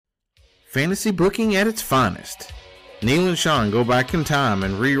Fantasy booking at its finest. Neil and Sean go back in time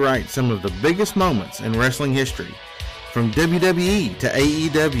and rewrite some of the biggest moments in wrestling history, from WWE to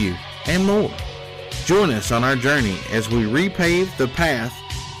AEW and more. Join us on our journey as we repave the path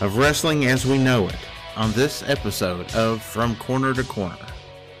of wrestling as we know it on this episode of From Corner to Corner.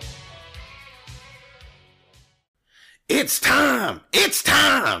 It's time! It's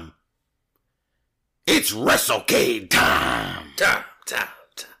time! It's WrestleCade time! Time.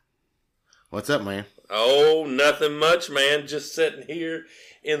 What's up, man? Oh, nothing much, man. Just sitting here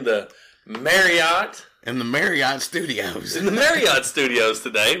in the Marriott. In the Marriott Studios. In the Marriott Studios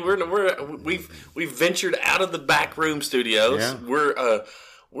today. We've ventured out of the back room studios. Yeah.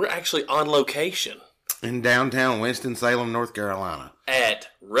 We're actually on location In downtown Winston-Salem, North Carolina. at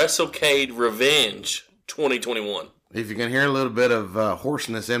WrestleCade Revenge 2021. If you can hear a little bit of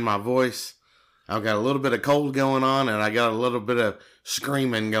hoarseness in my voice, I've got a little bit of cold going on, and I got a little bit of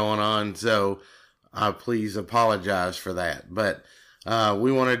screaming going on, so please apologize for that. But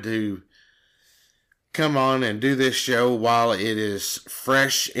we wanted to come on and do this show while it is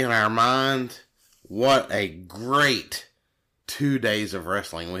fresh in our mind. What a great 2 days of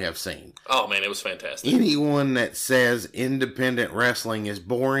wrestling we have seen. Oh, man, it was fantastic. Anyone that says independent wrestling is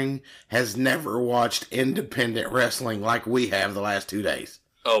boring has never watched independent wrestling like we have the last 2 days.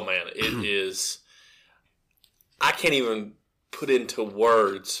 Oh, man, it is... I can't even put into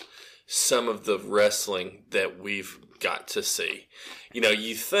words some of the wrestling that we've got to see. You know,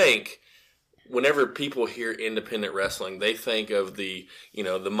 you think, whenever people hear independent wrestling, they think of the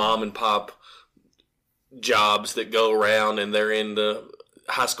mom and pop jobs that go around and they're in the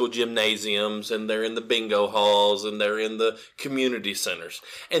high school gymnasiums and they're in the bingo halls and they're in the community centers.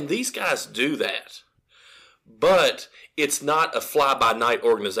 And these guys do that. But it's not a fly-by-night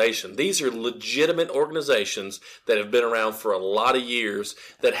organization. These are legitimate organizations that have been around for a lot of years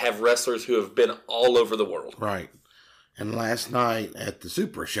that have wrestlers who have been all over the world. Right. And last night at the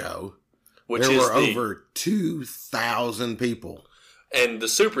Super Show, Which there is were over 2,000 people. And the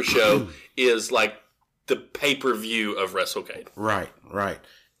Super Show is like the pay-per-view of WrestleCade. Right.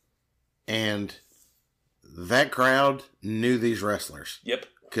 And that crowd knew these wrestlers. Yep.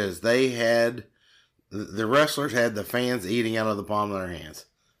 Because the wrestlers had the fans eating out of the palm of their hands.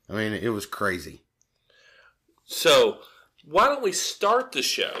 I mean, it was crazy. So, why don't we start the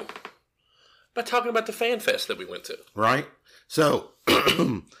show by talking about the Fan Fest that we went to? Right? So,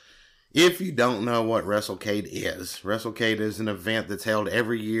 if you don't know what WrestleCade is an event that's held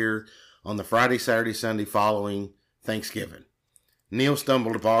every year on the Friday, Saturday, Sunday following Thanksgiving. Neil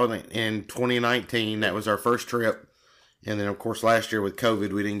stumbled upon it in 2019. That was our first trip. And then, of course, last year with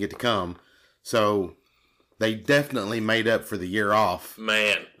COVID, we didn't get to come. So, they definitely made up for the year off.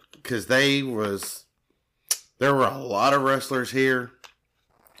 Man. Because there were a lot of wrestlers here.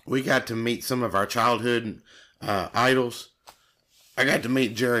 We got to meet some of our childhood idols. I got to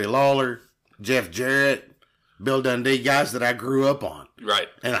meet Jerry Lawler, Jeff Jarrett, Bill Dundee, guys that I grew up on. Right.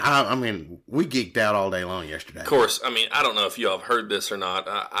 And I mean, we geeked out all day long yesterday. Of course, I mean, I don't know if you all have heard this or not.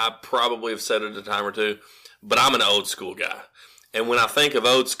 I probably have said it a time or two, but I'm an old school guy. And when I think of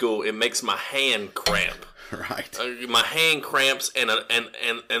old school, it makes my hand cramp. Right. My hand cramps and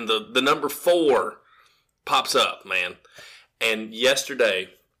the number 4 pops up, man. And yesterday,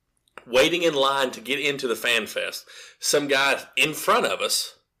 waiting in line to get into the Fan Fest, some guy in front of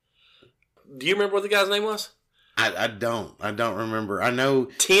us. Do you remember what the guy's name was? I don't remember. I know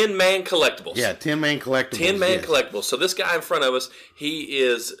 10 Man Collectibles. Yeah, 10 Man Collectibles. 10 Man Collectibles. So this guy in front of us,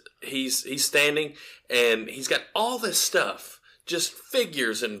 he's standing and he's got all this stuff. Just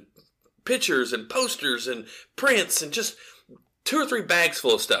figures and pictures and posters and prints and just 2 or 3 bags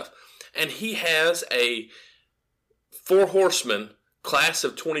full of stuff. And he has a 4 Horsemen Class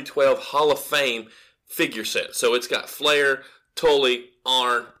of 2012 Hall of Fame figure set. So it's got Flair, Tully,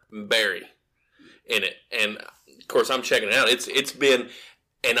 Arn, and Barry in it. And, of course, I'm checking it out. It's been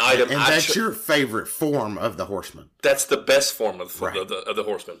an item. And that's your favorite form of the Horseman. That's the best form of the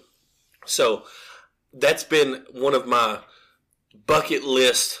Horseman. So that's been one of my bucket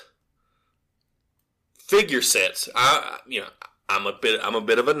list figure sets. I'm a bit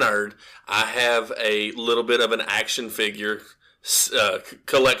of a nerd. I have a little bit of an action figure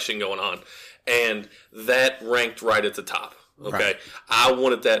collection going on, and that ranked right at the top. Okay, right. I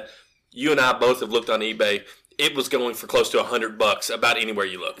wanted that. You and I both have looked on eBay. It was going for close to $100 about anywhere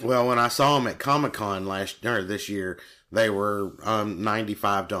you look. Well, when I saw them at Comic-Con this year, they were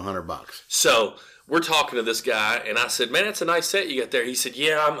 $95 to $100. So we're talking to this guy, and I said, "Man, that's a nice set you got there." He said,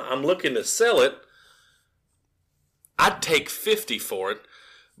 "Yeah, I'm looking to sell it. I'd take $50 for it,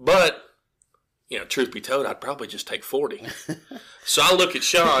 but truth be told, I'd probably just take 40. So I look at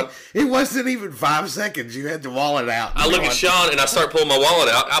Sean. It wasn't even 5 seconds. You had the wallet out. I look at Sean, and I start pulling my wallet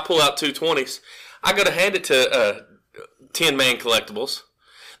out. I pull out 2 20s. I go to hand it to 10 Man Collectibles.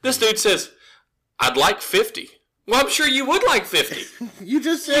 This dude says, I'd like 50. Well, I'm sure you would like 50. You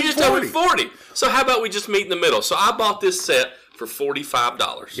just said 40. told me 40. So how about we just meet in the middle? So I bought this set for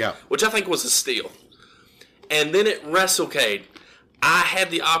 $45. Yeah. Which I think was a steal. And then at WrestleCade, I had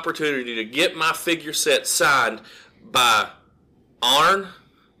the opportunity to get my figure set signed by Arn,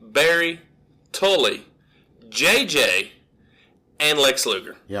 Barry, Tully, JJ, and Lex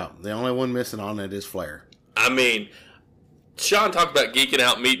Luger. Yeah, the only one missing on it is Flair. I mean, Sean talked about geeking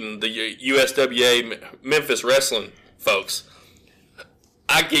out meeting the USWA Memphis Wrestling folks.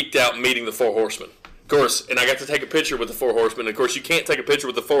 I geeked out meeting the Four Horsemen. Of course, and I got to take a picture with the Four Horsemen. Of course, you can't take a picture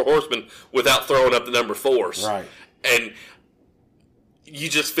with the Four Horsemen without throwing up the number 4s. Right. And you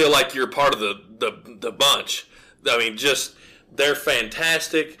just feel like you're part of the bunch. I mean, just, they're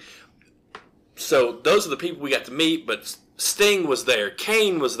fantastic. So those are the people we got to meet, but Sting was there,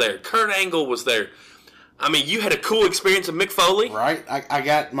 Kane was there, Kurt Angle was there. I mean, you had a cool experience of Mick Foley. Right. I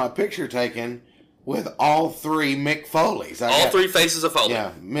got my picture taken with all 3 Mick Foleys. All 3 faces of Foley.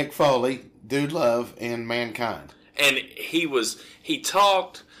 Yeah, Mick Foley, Dude Love, and Mankind. And he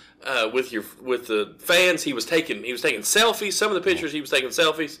talked with the fans. He was taking selfies. Some of the pictures he was taking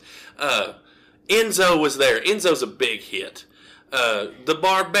selfies. Enzo was there. Enzo's a big hit. The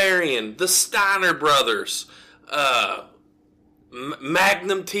Barbarian, the Steiner Brothers,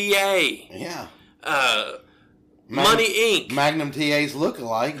 Magnum TA. Yeah. Money Inc. Magnum TA's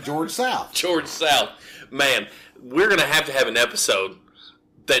lookalike, George South. George South. Man, we're going to have an episode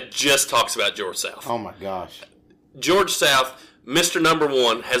that just talks about George South. Oh, my gosh. George South, Mr. Number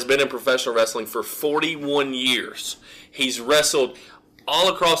One, has been in professional wrestling for 41 years. He's wrestled all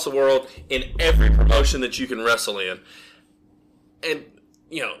across the world in every promotion that you can wrestle in. And,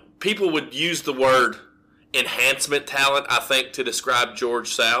 people would use the word enhancement talent, I think, to describe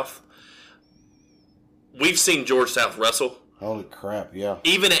George South. We've seen George South wrestle. Holy crap, yeah.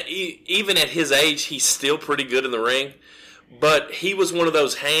 Even at his age, he's still pretty good in the ring. But he was one of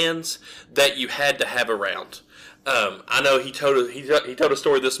those hands that you had to have around. I know he told a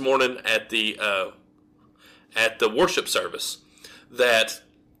story this morning at the worship service that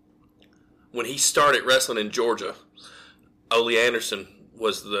when he started wrestling in Georgia, Ole Anderson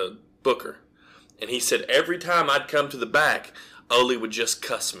was the booker. And he said every time I'd come to the back, Ole would just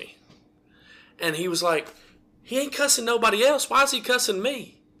cuss me. And he was like, he ain't cussing nobody else. Why is he cussing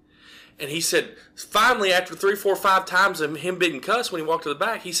me? And he said, finally, after 3, 4, 5 times of him being cussed when he walked to the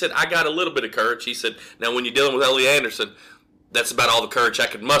back, he said, I got a little bit of courage. He said, now when you're dealing with Ole Anderson, that's about all the courage I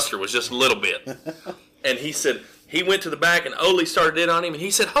could muster, was just a little bit. And he said, he went to the back and Ole started in on him. And he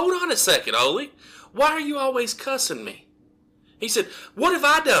said, hold on a second, Ole. Why are you always cussing me? He said, what have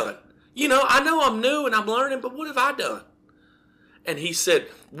I done? I know I'm new and I'm learning, but what have I done? And he said,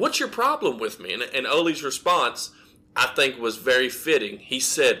 what's your problem with me? And Ole's response, I think, was very fitting. He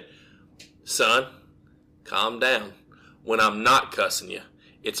said, son, calm down. When I'm not cussing you,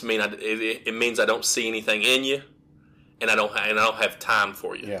 it means I don't see anything in you, and I don't have time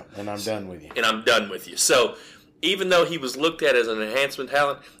for you. Yeah, and I'm done with you. And I'm done with you. So even though he was looked at as an enhancement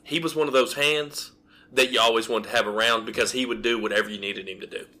talent, he was one of those hands that you always wanted to have around because he would do whatever you needed him to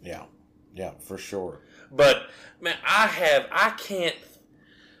do. Yeah, for sure. But, man,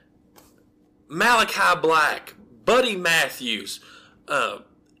 Malachi Black, Buddy Matthews,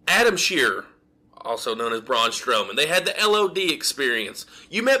 Adam Shearer, also known as Braun Strowman. They had the LOD experience.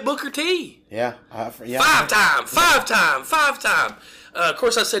 You met Booker T. Yeah. Five time. Of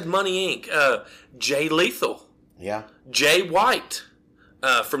course, I said Money Inc. Jay Lethal. Yeah. Jay White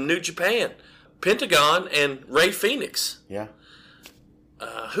from New Japan. Pentagon and Ray Phoenix. Yeah.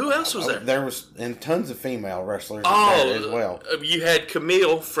 Who else was there? There was tons of female wrestlers there as well. You had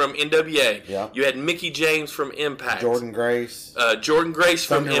Camille from NWA. Yeah. You had Mickey James from Impact. Jordan Grace. Jordan Grace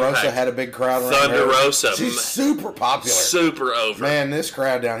from Thunder Impact. Rosa had a big crowd around Thunder her. Rosa. She's super popular. Super over. Man, this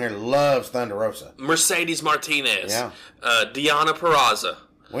crowd down here loves Thunder Rosa. Mercedes Martinez. Yeah. Deanna Peraza.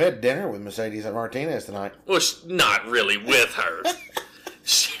 We had dinner with Mercedes Martinez tonight. Well, not really with her.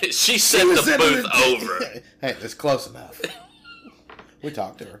 she set the booth over. Hey, it's close enough. We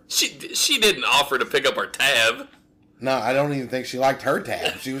talked to her. She didn't offer to pick up our tab. No, I don't even think she liked her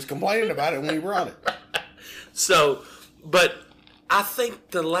tab. She was complaining about it when we brought it. So, but I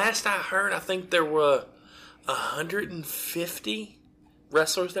think the last I heard, there were 150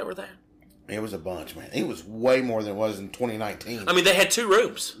 wrestlers that were there. It was a bunch, man. It was way more than it was in 2019. I mean, they had 2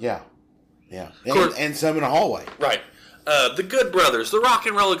 rooms. Yeah. And some in a hallway. Right. The Good Brothers, the Rock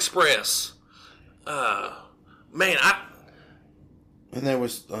and Roll Express, Man, And there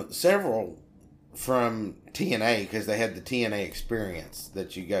was several from TNA because they had the TNA experience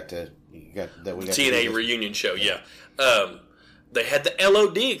that we got to TNA reunion show, yeah. They had the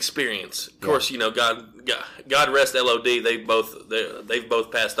LOD experience. Of course, you know, God rest LOD. They've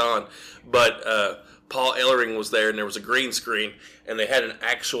both passed on, but Paul Ellering was there, and there was a green screen, and they had an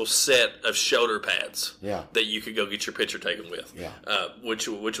actual set of shoulder pads that you could go get your picture taken with, which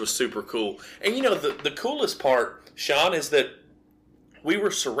was super cool. And you know, the coolest part, Sean, is that we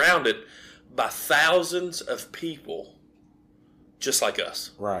were surrounded by thousands of people just like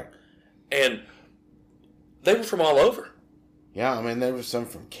us. Right. And they were from all over. Yeah, I mean, there was some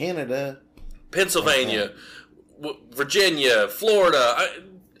from Canada, Pennsylvania, Virginia, Florida,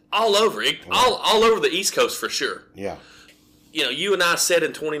 all over. All over the East Coast for sure. Yeah. You know, you and I said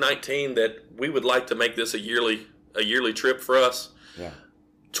in 2019 that we would like to make this a yearly trip for us. Yeah.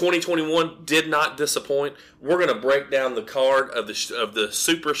 2021 did not disappoint. We're going to break down the card of the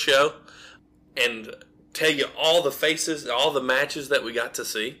Super Show and tell you all the faces, all the matches that we got to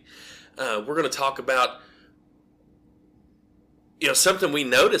see. We're going to talk about, you know, something we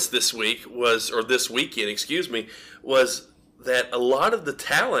noticed this weekend, was that a lot of the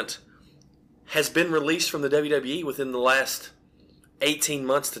talent has been released from the WWE within the last 18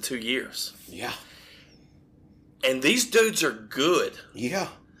 months to 2 years. Yeah. And these dudes are good. Yeah.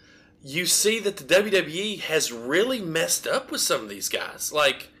 You see that the WWE has really messed up with some of these guys.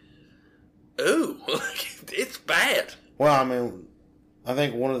 Like, ooh, it's bad. Well, I mean, I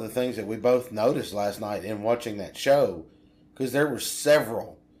think one of the things that we both noticed last night in watching that show, because there were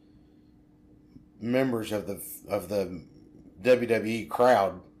several members of the WWE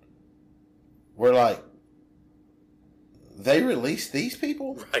crowd were like, they released these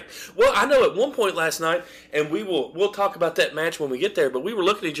people? Right. Well, I know at one point last night, and we'll talk about that match when we get there, but we were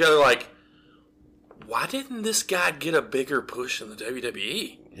looking at each other like, why didn't this guy get a bigger push in the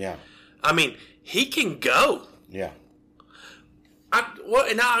WWE? Yeah. I mean, he can go. Yeah.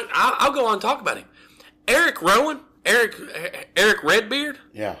 I'll go on and talk about him. Eric Rowan, Eric Redbeard.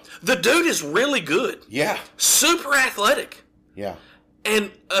 Yeah. The dude is really good. Yeah. Super athletic. Yeah.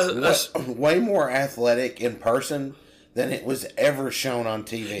 And way more athletic in person than it was ever shown on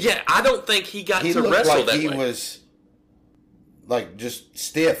TV. Yeah, I don't think he got to looked wrestle like that he way. was like just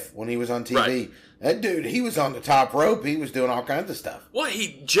stiff when he was on TV. Right. That dude, he was on the top rope. He was doing all kinds of stuff. Well,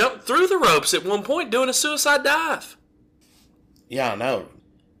 he jumped through the ropes at one point doing a suicide dive. Yeah, I know.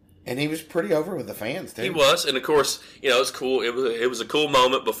 And he was pretty over with the fans, too. He was, and of course, you know, it's cool. It was a cool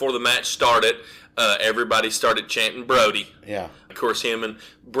moment before the match started. Everybody started chanting Brody. Yeah. Of course, him and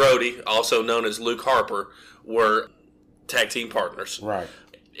Brody, also known as Luke Harper, were tag team partners. Right.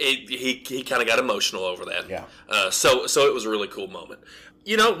 He kind of got emotional over that. Yeah. So it was a really cool moment.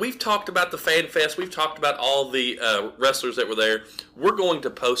 You know, we've talked about the Fan Fest. We've talked about all the wrestlers that were there. We're going to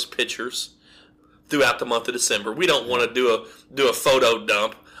post pictures throughout the month of December. We don't want to do a photo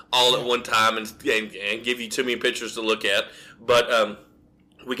dump all at one time and give you too many pictures to look at. But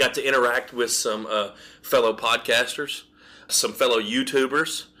we got to interact with some fellow podcasters, some fellow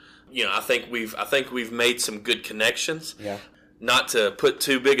YouTubers. You know, I think we've made some good connections. Yeah. Not to put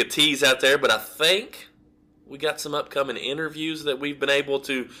too big a tease out there, but I think we got some upcoming interviews that we've been able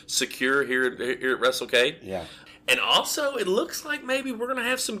to secure here at WrestleCade. Yeah. And also, it looks like maybe we're going to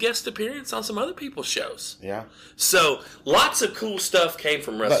have some guest appearance on some other people's shows. Yeah. So, lots of cool stuff came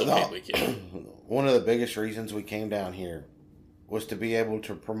from WrestleCade weekend. One of the biggest reasons we came down here was to be able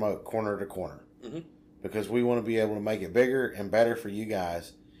to promote Corner to Corner. Mm-hmm. Because we want to be able to make it bigger and better for you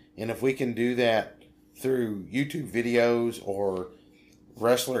guys. And if we can do that through YouTube videos or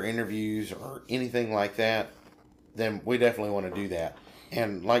wrestler interviews or anything like that, then we definitely want to do that.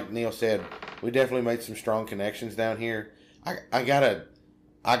 And like Neil said, we definitely made some strong connections down here. I gotta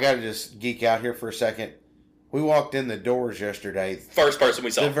just geek out here for a second. We walked in the doors yesterday. First person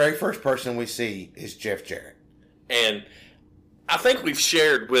we saw. The very first person we see is Jeff Jarrett. And I think we've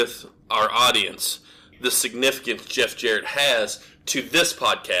shared with our audience the significance Jeff Jarrett has to this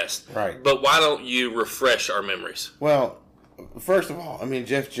podcast. Right. But why don't you refresh our memories? Well, first of all, I mean,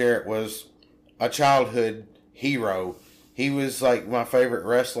 Jeff Jarrett was a childhood hero. He was like my favorite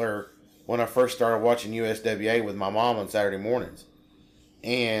wrestler when I first started watching USWA with my mom on Saturday mornings.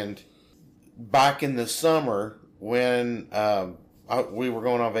 And back in the summer when we were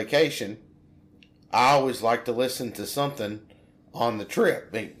going on vacation, I always like to listen to something on the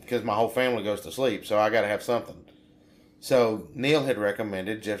trip because my whole family goes to sleep, so I got to have something. So Neil had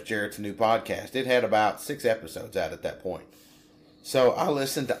recommended Jeff Jarrett's new podcast. It had about 6 episodes out at that point. So I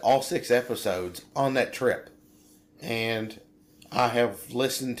listened to all 6 episodes on that trip. And I have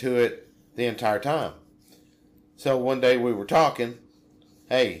listened to it the entire time. So one day we were talking,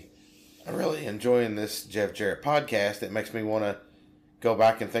 hey, I'm really enjoying this Jeff Jarrett podcast. It makes me want to go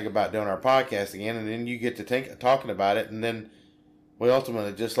back and think about doing our podcast again. And then you get to talking about it. And then we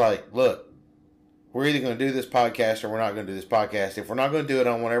ultimately just like, look, we're either going to do this podcast or we're not going to do this podcast. If we're not going to do it,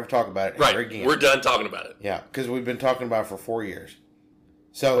 I don't want to ever talk about it ever again. We're done talking about it. Yeah, because we've been talking about it for 4 years.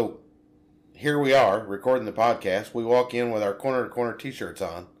 So here we are recording the podcast. We walk in with our Corner to Corner t-shirts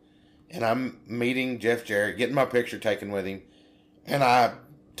on. And I'm meeting Jeff Jarrett, getting my picture taken with him. And I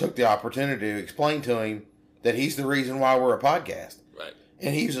took the opportunity to explain to him that he's the reason why we're a podcast. Right.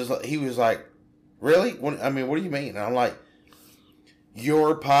 And he was like, really? What do you mean? And I'm like,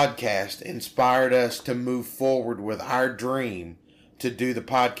 your podcast inspired us to move forward with our dream to do the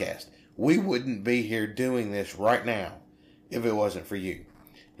podcast. We wouldn't be here doing this right now if it wasn't for you.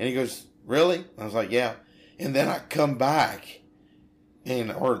 And he goes, really? I was like, yeah. And then I come back.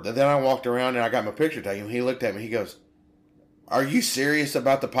 Then I walked around and I got my picture taken. He looked at me. He goes, are you serious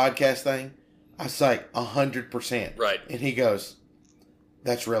about the podcast thing? I was like, 100%. Right. And he goes,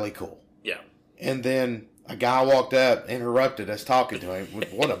 that's really cool. Yeah. And then a guy walked up, interrupted us talking to him.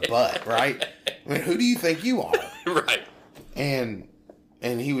 What a butt, right? I mean, who do you think you are? Right. And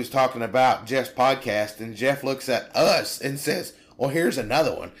he was talking about Jeff's podcast, and Jeff looks at us and says, well, here's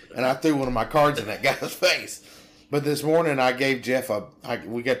another one. And I threw one of my cards in that guy's face. But this morning I gave Jeff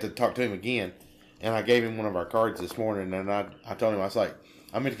we got to talk to him again, and I gave him one of our cards this morning, and I told him, I was like,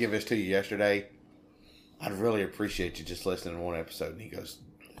 I meant to give this to you yesterday. I'd really appreciate you just listening to one episode. And he goes,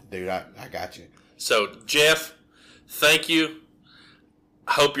 dude, I got you. So, Jeff, thank you.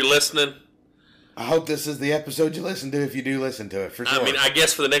 I hope you're listening. I hope this is the episode you listen to if you do listen to it, for sure. I mean, I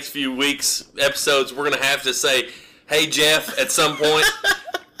guess for the next few weeks, episodes, we're going to have to say, hey, Jeff, at some point,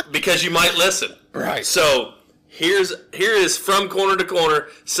 because you might listen. Right. So, here is From Corner to Corner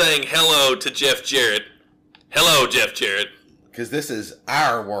saying hello to Jeff Jarrett. Hello, Jeff Jarrett. Because this is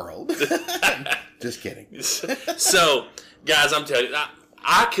our world. Just kidding. So, guys, I'm telling you,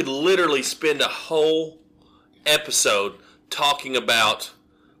 I could literally spend a whole episode talking about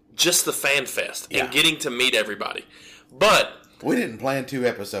just the Fan Fest and getting to meet everybody. But we didn't plan 2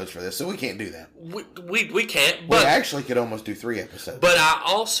 episodes for this, so we can't do that. We can't. But we actually could almost do 3 episodes. But I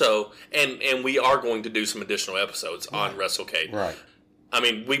also, and we are going to do some additional episodes on WrestleCade. Right. I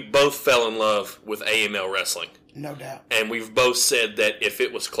mean, we both fell in love with AML Wrestling. No doubt. And we've both said that if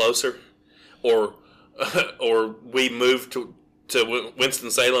it was closer, or we moved to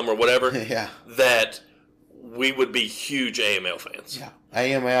Winston-Salem or whatever, that we would be huge AML fans. Yeah,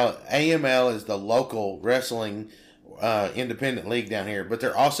 AML is the local wrestling independent league down here, but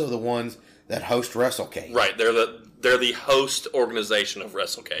they're also the ones that host WrestleCade. Right, they're the host organization of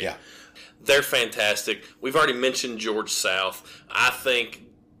WrestleCade. Yeah, they're fantastic. We've already mentioned George South. I think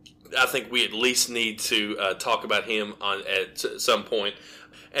we at least need to talk about him at some point.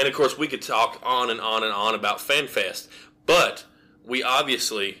 And of course, we could talk on and on and on about FanFest, but we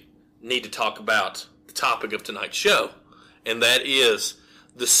obviously need to talk about the topic of tonight's show, and that is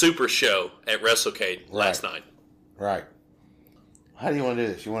the Super Show at WrestleCade last night. Right. How do you want to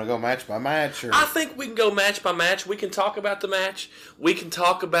do this? You want to go match by match? Or? I think we can go match by match. We can talk about the match. We can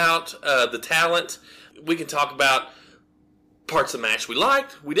talk about the talent. We can talk about parts of the match we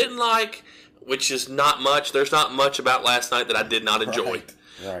liked, we didn't like, which is not much. There's not much about last night that I did not enjoy.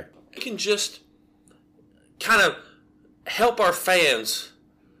 Right. We can just kind of help our fans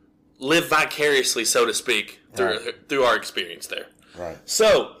live vicariously, so to speak, through our experience there. Right.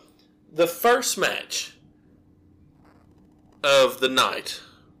 So, the first match of the night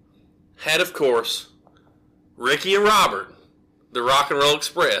had, of course, Ricky and Robert, the Rock and Roll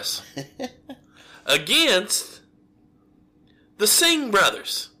Express, against the Singh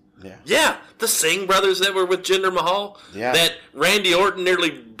brothers. Yeah, the Singh brothers that were with Jinder Mahal. Yeah. That Randy Orton nearly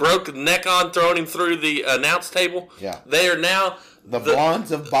broke the neck on, throwing him through the announce table. Yeah. They are now the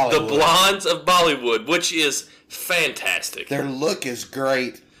Blondes of Bollywood. The Blondes of Bollywood, which is fantastic. Their look is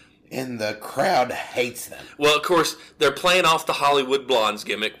great, and the crowd hates them. Well, of course, they're playing off the Hollywood Blondes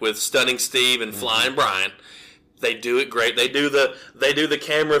gimmick with Stunning Steve and Flying Brian. They do it great. They do the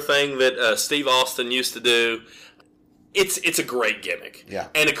camera thing that Steve Austin used to do. It's a great gimmick. Yeah.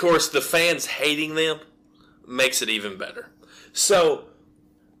 And, of course, the fans hating them makes it even better. So,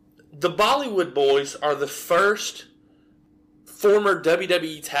 the Bollywood Boys are the first former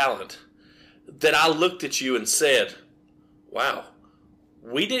WWE talent that I looked at you and said, wow,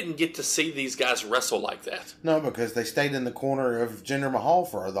 we didn't get to see these guys wrestle like that. No, because they stayed in the corner of Jinder Mahal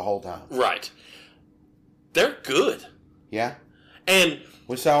for the whole time. Right. They're good. Yeah. And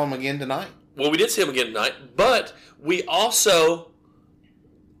we saw them again tonight. Well, we did see them again tonight, but we also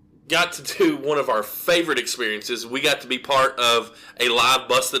got to do one of our favorite experiences. We got to be part of a live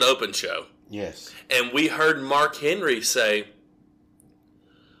Busted Open show. Yes. And we heard Mark Henry say,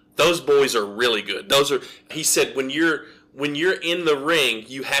 those boys are really good. He said, when you're in the ring,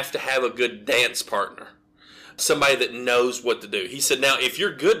 you have to have a good dance partner. Somebody that knows what to do. He said, now, if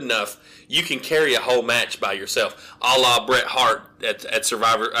you're good enough, you can carry a whole match by yourself, a la Bret Hart at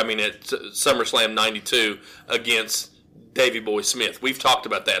SummerSlam 92 against Davey Boy Smith. We've talked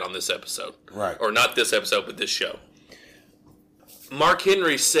about that on this episode. Right. Or not this episode, but this show. Mark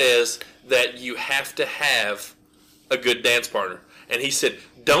Henry says that you have to have a good dance partner. And he said,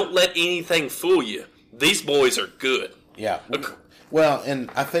 don't let anything fool you. These boys are good. Yeah. Well, and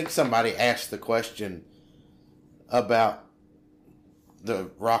I think somebody asked the question about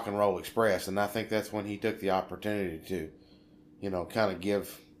the Rock and Roll Express, and I think that's when he took the opportunity to, kind of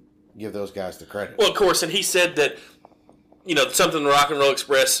give those guys the credit. Well, of course, and he said that, something the Rock and Roll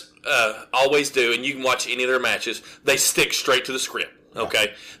Express always do, and you can watch any of their matches, they stick straight to the script. Okay,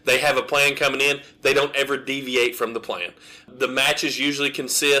 yeah. They have a plan coming in. They don't ever deviate from the plan. The matches usually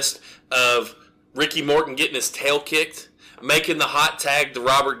consist of Ricky Morton getting his tail kicked, making the hot tag to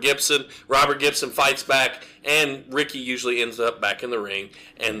Robert Gibson. Robert Gibson fights back, and Ricky usually ends up back in the ring,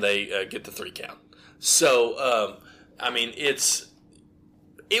 and they get the 3 count. So,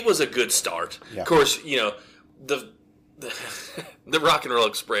 it was a good start. Yeah. Of course, the Rock and Roll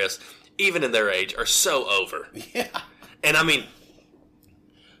Express, even in their age, are so over. Yeah. And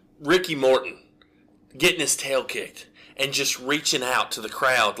Ricky Morton getting his tail kicked and just reaching out to the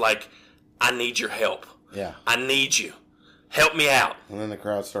crowd like, I need your help. Yeah. I need you. Help me out. And then the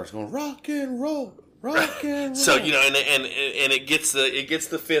crowd starts going, rock and roll, rock and roll. So, and it gets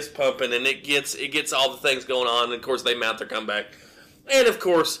the fist pumping, and it gets all the things going on, and of course they mount their comeback. And of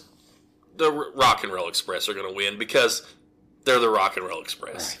course the Rock and Roll Express are going to win because they're the Rock and Roll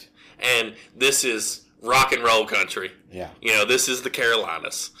Express. Right. And this is rock and roll country. Yeah. This is the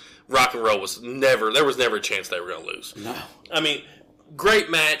Carolinas. Rock and roll there was never a chance they were going to lose. No.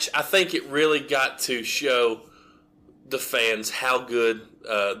 Great match. I think it really got to show the fans how good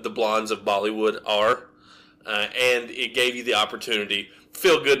the Blondes of Bollywood are. And it gave you the opportunity,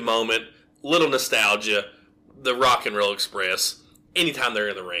 feel-good moment, little nostalgia, the Rock and Roll Express. Anytime they're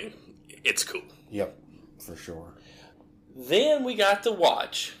in the ring, it's cool. Yep, for sure. Then we got to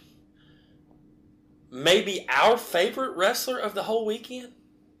watch maybe our favorite wrestler of the whole weekend.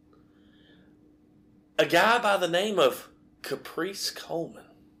 A guy by the name of Caprice Coleman.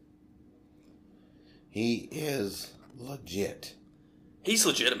 He is legit. He's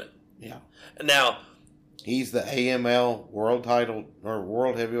legitimate. Yeah. Now, he's the AML world title or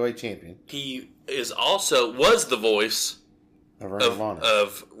world heavyweight champion. He was the voice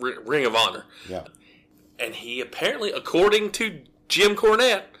of Ring of Honor. Yeah. And he apparently, according to Jim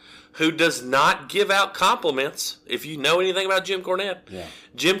Cornette, who does not give out compliments, if you know anything about Jim Cornette, yeah.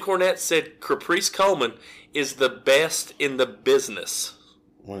 Jim Cornette said Caprice Coleman is the best in the business.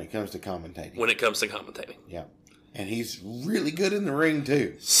 When it comes to commentating. Yeah. And he's really good in the ring,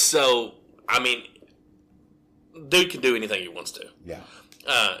 too. So, dude can do anything he wants to. Yeah.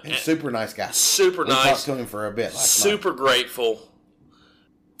 And super nice guy. Super nice. We talked to him for a bit last night. Super grateful.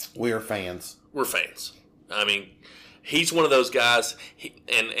 We are fans. We're fans. He's one of those guys,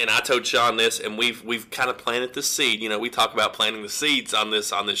 and I told Sean this, and we've kind of planted the seed. We talk about planting the seeds on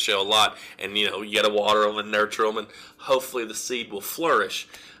this show a lot, and you got to water them and nurture them, and hopefully the seed will flourish.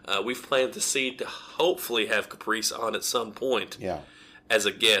 We've planted the seed to hopefully have Caprice on at some point, as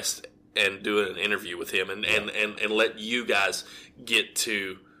a guest, and do an interview with him, and let you guys get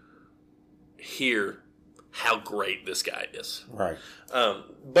to hear how great this guy is. Right.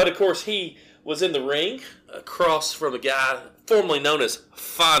 But of course he was in the ring across from a guy formerly known as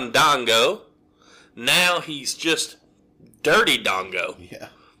Fandango. Now he's just Dirty Dongo. Yeah.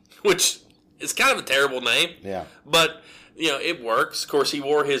 Which is kind of a terrible name. Yeah. But, it works. Of course, he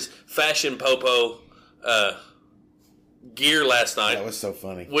wore his Fashion Popo gear last night. That was so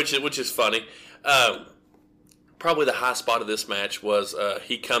funny. Which is funny. Probably the high spot of this match was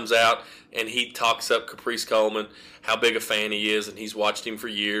he comes out and he talks up Caprice Coleman, how big a fan he is, and he's watched him for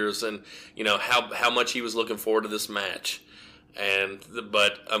years, and how much he was looking forward to this match.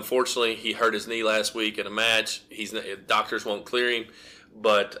 But unfortunately, he hurt his knee last week in a match. Doctors won't clear him,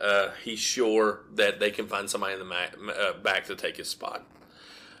 but he's sure that they can find somebody in the back to take his spot.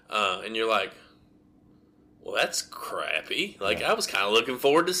 And you're like, well, that's crappy. I was kind of looking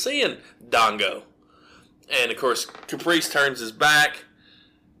forward to seeing Dongo. And, of course, Caprice turns his back.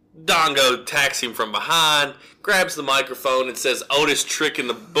 Dongo attacks him from behind, grabs the microphone, and says, Otis trick in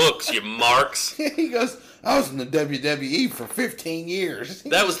the books, you marks. He goes, I was in the WWE for 15 years.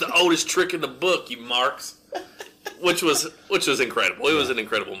 That was the oldest trick in the book, you marks. Which was incredible. It was an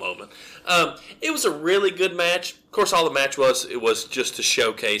incredible moment. It was a really good match. Of course, all the match was just to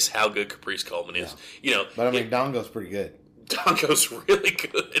showcase how good Caprice Coleman is. You know, but I mean, Dongo's pretty good. Dongo's really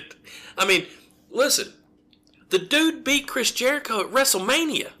good. I mean, listen, the dude beat Chris Jericho at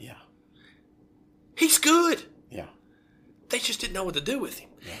WrestleMania. Yeah. He's good. Yeah. They just didn't know what to do with him.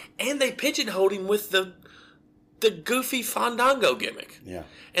 Yeah. And they pigeonholed him with the goofy Fandango gimmick. Yeah.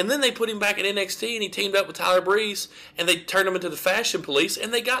 And then they put him back at NXT and he teamed up with Tyler Breeze and they turned him into the Fashion Police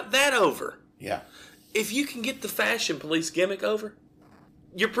and they got that over. Yeah. If you can get the Fashion Police gimmick over,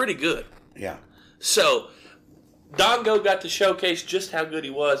 you're pretty good. Yeah. So, Dongo got to showcase just how good he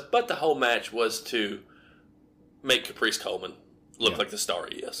was, but the whole match was to make Caprice Coleman look like the star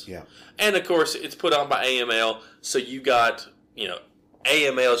he is. Yeah. And of course, it's put on by AML, so you got,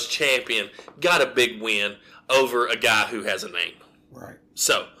 AML's champion got a big win over a guy who has a name. Right.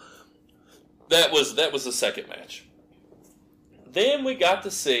 So, that was the second match. Then we got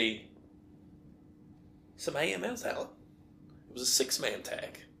to see some AML talent. It was a 6-man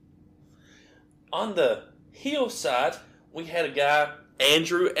tag. On the heel side, we had a guy,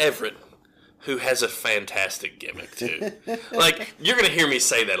 Andrew Everett, who has a fantastic gimmick, too. Like, you're going to hear me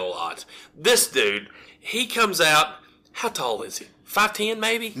say that a lot. This dude, he comes out, how tall is he? 5'10",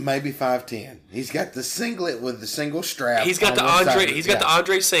 maybe? Maybe 5'10". He's got the singlet with the single strap. He's got the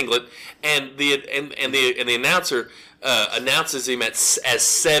Andre singlet, and the announcer announces him as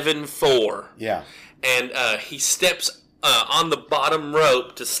 7'4". Yeah. And he steps on the bottom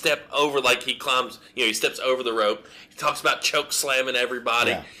rope to step over, like he climbs, he steps over the rope. He talks about choke slamming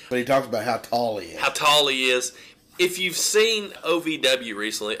everybody. Yeah. But he talks about how tall he is. How tall he is. If you've seen OVW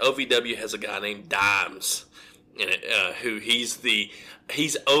recently, OVW has a guy named Dimes in it, who he's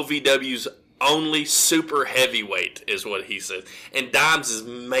OVW's only super heavyweight, is what he says. And Dimes is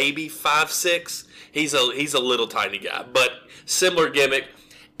maybe 5'6". He's a little tiny guy, but similar gimmick.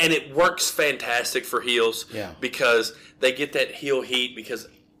 And it works fantastic for heels because they get that heel heat because,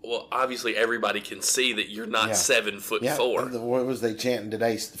 well, obviously everybody can see that you're not 7'4". Yeah. What was they chanting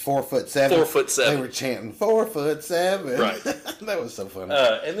today? 4'7". 4'7". They were chanting 4'7". Right. That was so funny.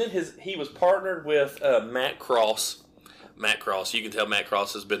 And then he was partnered with Matt Cross. Matt Cross, you can tell Matt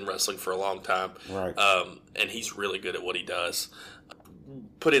Cross has been wrestling for a long time. Right. And he's really good at what he does.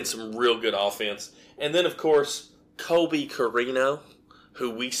 Put in some real good offense. And then, of course, Colby Corino, who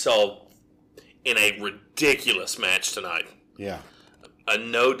we saw in a ridiculous match tonight. Yeah. A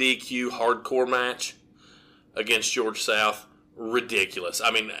no DQ hardcore match against George South. Ridiculous. I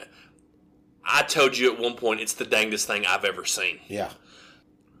mean, I told you at one point it's the dangest thing I've ever seen. Yeah.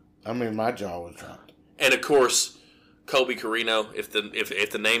 I mean, my jaw was dropped. And of course, Colby Corino, if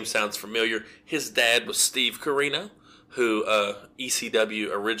the name sounds familiar, his dad was Steve Corino, who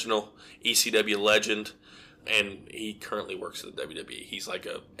ECW original, ECW legend. And he currently works at the WWE. He's like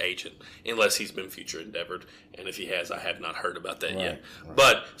a agent, unless he's been future endeavored. And if he has, I have not heard about that yet. Right.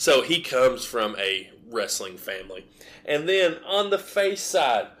 But, so he comes from a wrestling family. And then on the face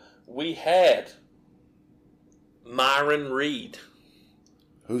side, we had Myron Reed.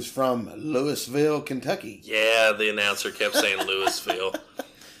 Who's from Louisville, Kentucky. Yeah, the announcer kept saying Louisville.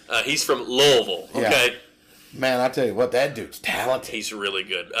 He's from Louisville, okay? Yeah. Man, I tell you what, that dude's talented. He's really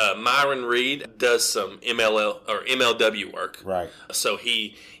good. Myron Reed does some MLW work. Right. So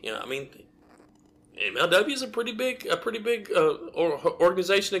he, MLW is a pretty big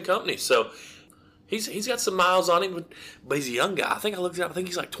organization and company. So he's got some miles on him, but he's a young guy. I think I looked it up. I think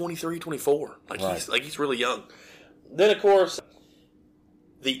he's like 23, 24. He's really young. Then of course,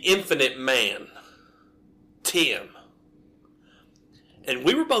 the Infinite Man, Tim, and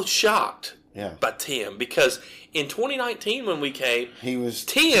we were both shocked. Yeah. By Tim, because in 2019 when we came, he was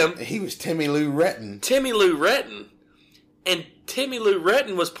Timmy Lou Retton. And Timmy Lou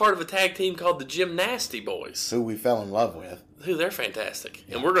Retton was part of a tag team called the Gymnasty Boys, who we fell in love with. Who they're fantastic,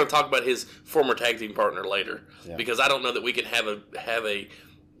 and we're going to talk about his former tag team partner later, because I don't know that we can have a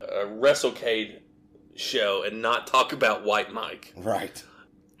WrestleCade show and not talk about White Mike. Right.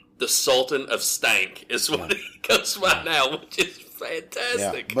 The Sultan of Stank is what he goes by now, which is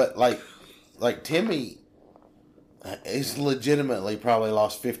fantastic. Yeah, but like Timmy is legitimately probably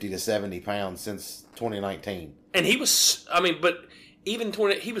lost 50 to 70 pounds since 2019. And he was, but even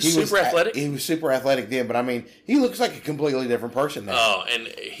he was super athletic. He was super athletic then, but I mean, he looks like a completely different person now. Oh, and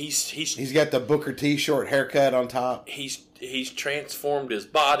he's got the Booker T short haircut on top. He's transformed his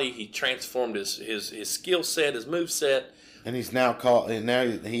body. He transformed his skill set, his move set. And he's now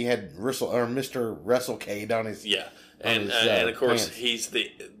he had Mr. WrestleCade on his and of course pants. he's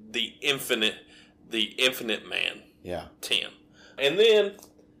the infinite the Infinite Man, Yeah. Tim. And then,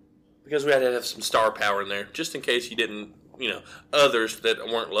 because we had to have some star power in there, just in case you didn't, others that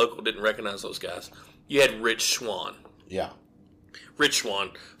weren't local didn't recognize those guys, you had Rich Swann. Yeah. Rich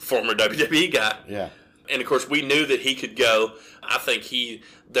Swann, former WWE guy. Yeah. And of course, we knew that he could go. I think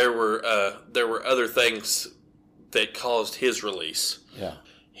there were other things that caused his release. Yeah.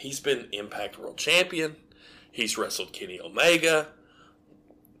 He's been Impact World Champion. He's wrestled Kenny Omega.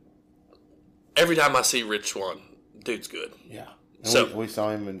 Every time I see Rich Swann, dude's good. Yeah. And So we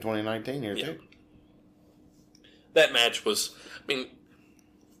saw him in 2019 here, Yeah. too. that match was. I mean,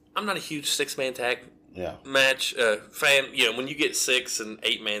 I'm not a huge 6-man tag Yeah. match fan. When you get 6 and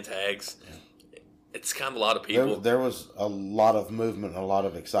 8-man tags, it's kind of a lot of people. There was a lot of movement and a lot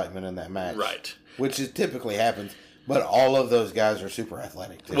of excitement in that match. Right. Which typically happens. But all of those guys are super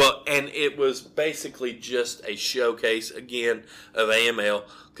athletic, too. Well, and it was basically just a showcase, again, of AML,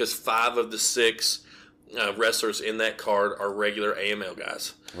 because 5 of the 6 wrestlers in that card are regular AML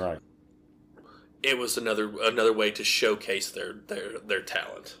guys. Right. It was another way to showcase their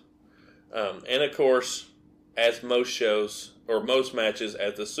talent. And, of course, as most shows, or most matches,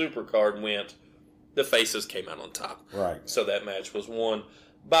 as the Super Card went, the faces came out on top. Right. So that match was won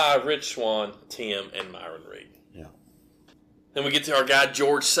by Rich Swann, Tim, and Myron Reed. Yeah. Then we get to our guy,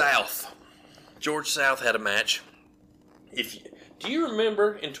 George South. George South had a match. Do you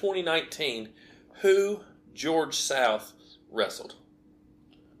remember in 2019 who George South wrestled?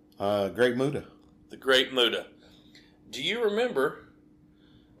 Great Muta. The Great Muta. Do you remember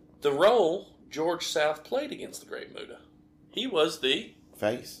the role George South played against the Great Muta? He was the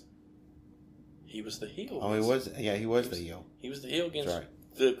Face. He was the heel. Oh, he was. Yeah, he was the heel. He was the heel against That's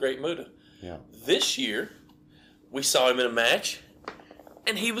right. the Great Muta. Yeah. This year, we saw him in a match,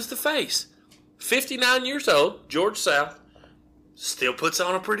 and he was the face. 59 years old, George South, still puts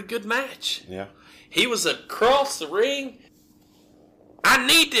on a pretty good match. Yeah. He was across the ring. I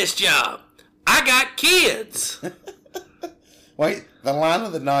need this job. I got kids. Wait, the line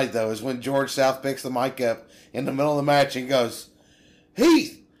of the night, though, is when George South picks the mic up in the middle of the match and goes,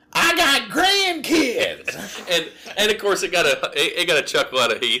 Heath, I got grandkids. and of course, it got a chuckle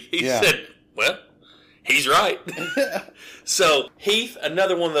out of Heath. He said, well, he's right. So Heath,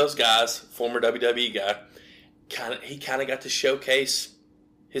 another one of those guys, former WWE guy, he kind of got to showcase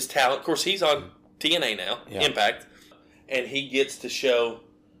his talent. Of course, he's on TNA now, Impact, and he gets to show,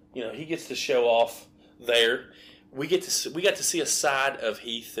 off there. We got to see a side of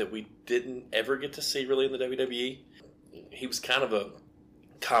Heath that we didn't ever get to see really in the WWE. He was kind of a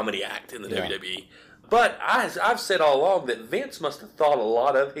comedy act in the WWE. But I've said all along that Vince must have thought a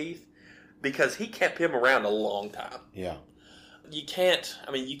lot of Heath because he kept him around a long time. Yeah. You can't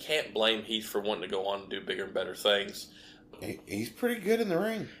blame Heath for wanting to go on and do bigger and better things. He's pretty good in the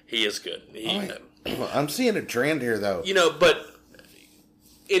ring. He is good. I'm seeing a trend here, though. But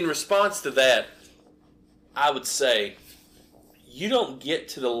in response to that, I would say you don't get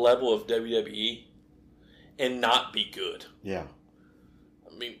to the level of WWE and not be good. Yeah.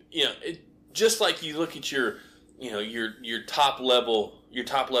 I mean, just like you look at your top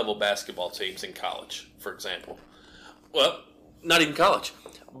level basketball teams in college, for example. Well, not even college.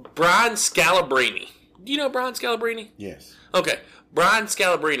 Brian Scalabrine. Do you know Brian Scalabrine? Yes. Okay. Brian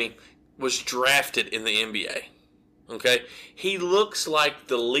Scalabrine was drafted in the NBA. Okay? He looks like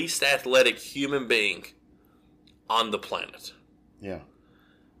the least athletic human being on the planet. Yeah.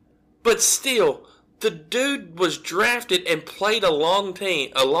 But still, the dude was drafted and played a long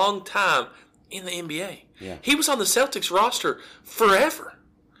time in the NBA. Yeah. He was on the Celtics roster forever.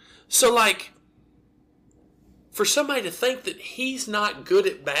 So, for somebody to think that he's not good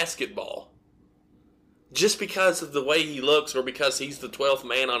at basketball just because of the way he looks or because he's the 12th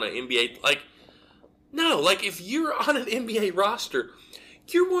man on an NBA, no, if you're on an NBA roster,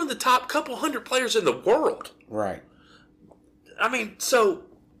 you're one of the top couple hundred players in the world. Right. I mean, so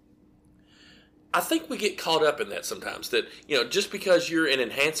I think we get caught up in that sometimes. That, just because you're an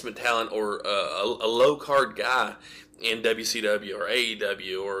enhancement talent or a low card guy in WCW or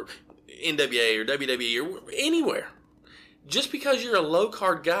AEW or NWA or WWE or anywhere, just because you're a low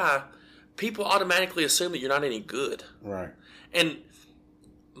card guy, people automatically assume that you're not any good. Right. And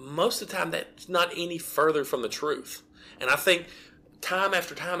most of the time, that's not any further from the truth. And I think time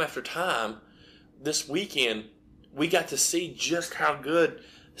after time after time, this weekend, we got to see just how good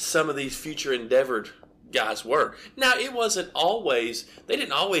some of these future endeavored guys were. Now, it wasn't always, they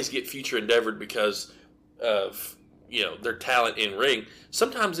didn't always get future endeavored because of, their talent in ring.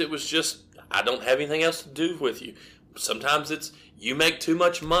 Sometimes it was just, I don't have anything else to do with you. Sometimes it's, you make too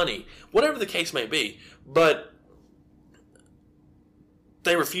much money. Whatever the case may be. But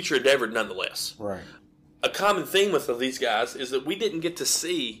they were future endeavored nonetheless. Right. A common theme with these guys is that we didn't get to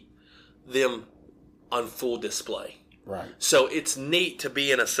see them on full display. Right. So it's neat to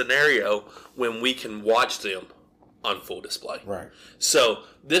be in a scenario when we can watch them on full display. Right. So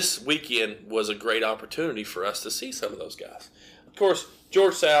this weekend was a great opportunity for us to see some of those guys. Of course,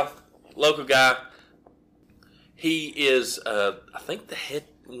 George South, local guy. He is, I think, the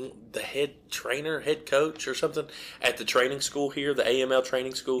head trainer, head coach or something at the training school here, the AML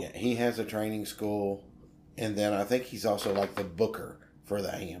training school. Yeah, he has a training school, and then I think he's also like the booker for the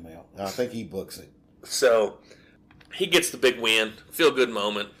AML. I think he books it. So he gets the big win, feel good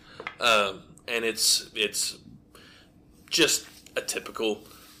moment, and it's just a typical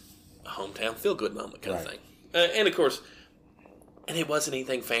hometown feel good moment kind of thing. And of course, and it wasn't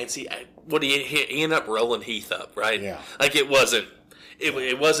anything fancy. He ended up rolling Heath up, right? Yeah. Like it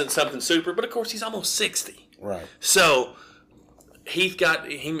wasn't something super, but of course he's almost 60. Right. So Heath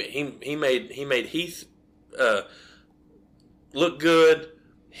he made Heath look good.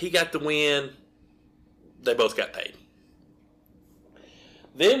 He got the win. They both got paid.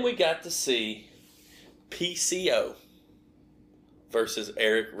 Then we got to see PCO versus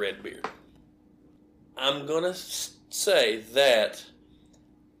Eric Redbeard. I'm going to say that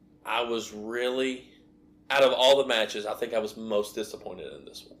I was really, out of all the matches, I think I was most disappointed in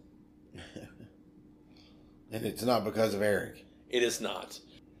this one. And it's not because of Eric. It is not.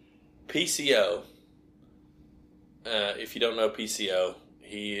 PCO, if you don't know PCO,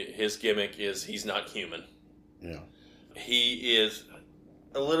 his gimmick is he's not human. Yeah. He is,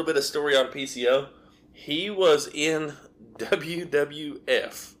 a little bit of story on PCO. He was in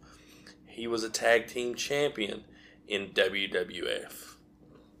WWF. He was a tag team champion in WWF.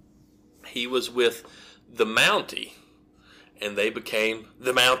 He was with the Mountie, and they became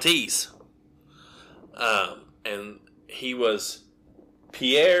the Mounties. And he was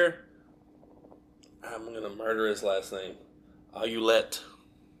Pierre, I'm going to murder his last name, Ouellette.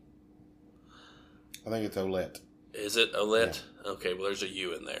 I think it's Olette. Is it Ouellette? Yeah. Okay, well, there's a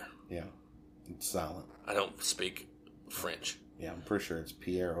U in there. Yeah. It's silent. I don't speak French. Yeah, I'm pretty sure it's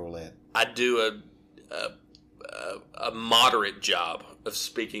Pierre Olette. I do a moderate job of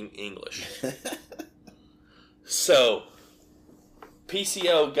speaking English. So,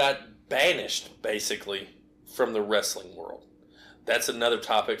 PCO got banished, basically, from the wrestling world. That's another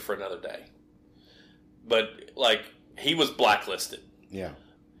topic for another day. But, like, he was blacklisted. Yeah.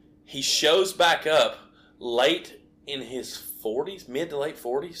 He shows back up late in his 40s, mid to late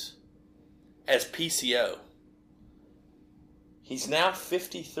 40s, as PCO. He's now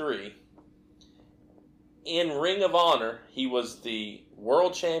 53. In Ring of Honor, he was the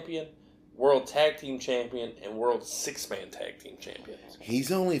world champion, world tag team champion, and world six-man tag team champion.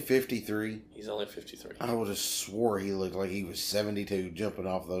 He's only 53. He's only 53. I would have swore he looked like he was 72 jumping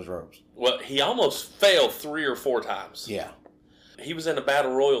off those ropes. Well, he almost failed 3 or 4 times. Yeah. He was in a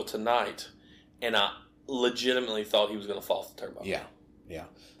battle royal tonight, and I legitimately thought he was going to fall off the turnbuckle. Yeah. Yeah.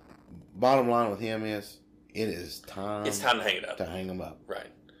 Bottom line with him is, it is time. It's time to hang it up. To hang him up. Right.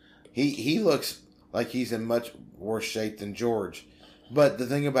 He looks like he's in much worse shape than George. But the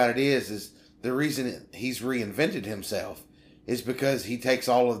thing about it is the reason he's reinvented himself is because he takes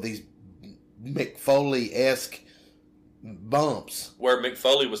all of these Mick Foley-esque bumps. Where Mick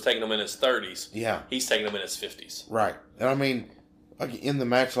Foley was taking them in his 30s. Yeah. He's taking them in his 50s. Right. And I mean, like in the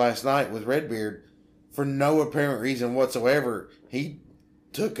match last night with Redbeard, for no apparent reason whatsoever, he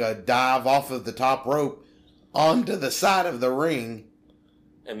took a dive off of the top rope onto the side of the ring.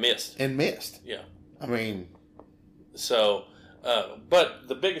 And missed. Yeah. I mean. So, but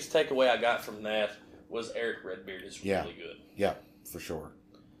the biggest takeaway I got from that was Eric Redbeard is really good. Yeah, for sure.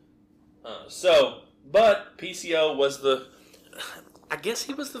 But PCO was I guess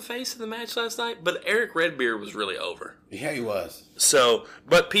he was the face of the match last night, but Eric Redbeard was really over. Yeah, he was. So,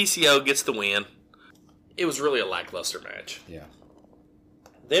 but PCO gets the win. It was really a lackluster match. Yeah.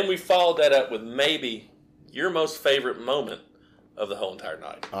 Then we followed that up with maybe your most favorite moment of the whole entire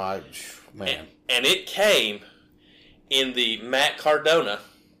night. Man. And it came in the Matt Cardona,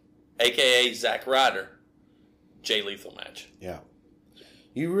 a.k.a. Zack Ryder, Jay Lethal match. Yeah.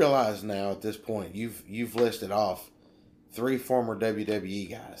 You realize now at this point, you've listed off 3 former WWE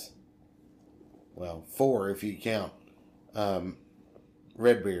guys. Well, 4 if you count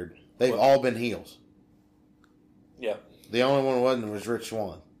Redbeard. They've all been heels. Yeah. The only one who wasn't was Rich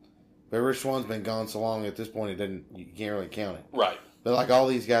Swann. But Rich Swann's been gone so long at this point you can't really count it. Right. But like all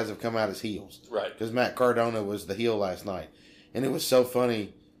these guys have come out as heels. Right. Because Matt Cardona was the heel last night. And it was so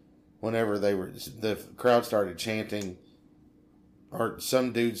funny whenever the crowd started chanting, or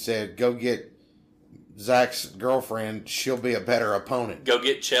some dude said, "Go get Zach's girlfriend, she'll be a better opponent. Go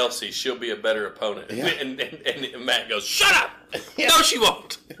get Chelsea. She'll be a better opponent. Yeah. And Matt goes, shut up. Yeah. No, she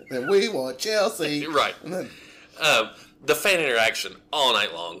won't. And we want Chelsea. Right. And then, The fan interaction all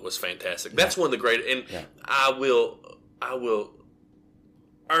night long was fantastic. That's one of the great. And I will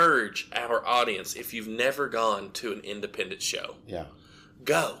urge our audience, if you've never gone to an independent show,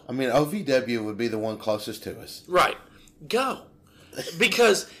 go. I mean, OVW would be the one closest to us. Right. Go.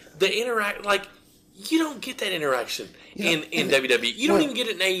 Because the you don't get that interaction in WWE. You don't even get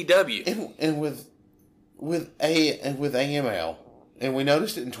it in AEW. And with AML, and we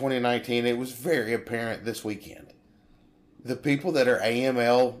noticed it in 2019, it was very apparent this weekend. The people that are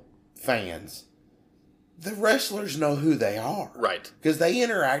AML fans, the wrestlers know who they are. Right. Because they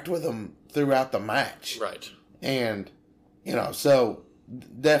interact with them throughout the match. Right. And, so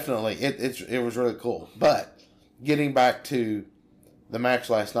definitely it was really cool. But getting back to the match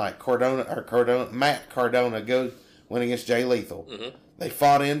last night, Matt Cardona went against Jay Lethal. Mm-hmm. They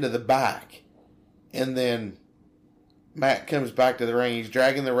fought into the back. And then Matt comes back to the ring. He's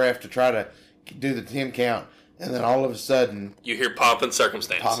dragging the ref to try to do the 10 count. And then all of a sudden, you hear pomp and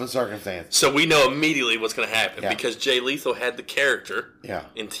circumstance. So we know immediately what's going to happen because Jay Lethal had the character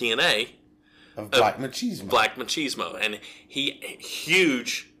in TNA of Black Machismo. Black Machismo. And he,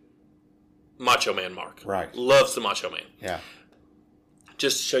 huge Macho Man mark. Right. Loves the Macho Man. Yeah.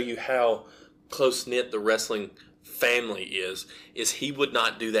 Just to show you how close-knit the wrestling family is he would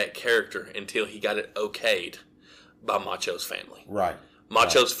not do that character until he got it okayed by Macho's family. Right.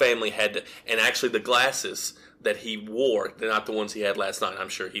 Macho's family had to, and actually the glasses that he wore, they're not the ones he had last night. I'm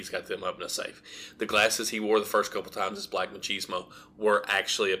sure he's got them up in a safe. The glasses he wore the first couple times as Black Machismo were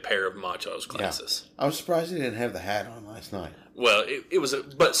actually a pair of Macho's glasses. Yeah. I was surprised he didn't have the hat on last night. Well, it was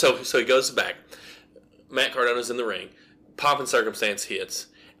so he goes back. Matt Cardona's in the ring. Pomp and circumstance hits.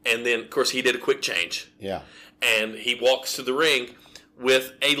 And then, of course, he did a quick change. Yeah. And he walks to the ring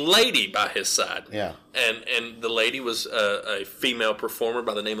with a lady by his side. Yeah. And the lady was a female performer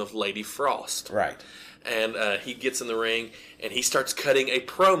by the name of Lady Frost. Right. And he gets in the ring, and he starts cutting a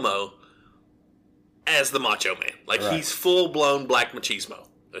promo as the Macho Man. Like, he's full-blown Black Machismo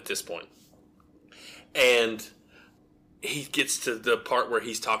at this point. And he gets to the part where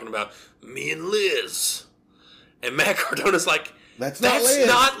he's talking about me and Liz. And Matt Cardona's like, That's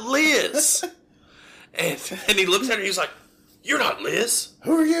not Liz. and he looks at her, and he's like, you're not Liz.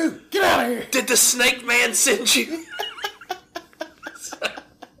 Who are you? Get out of here. Did the Snake Man send you?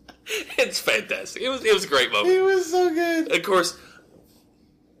 It's fantastic. It was a great moment. It was so good. Of course,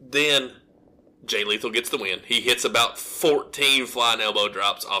 then Jay Lethal gets the win. He hits about 14 flying elbow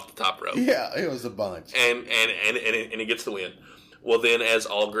drops off the top rope. Yeah, it was a bunch. And he gets the win. Well, then, as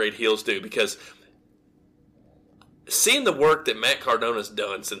all great heels do, because seeing the work that Matt Cardona's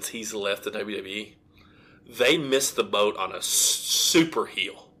done since he's left the WWE, they missed the boat on a super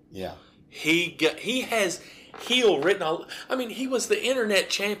heel. Yeah. He has heel written all. I mean, he was the internet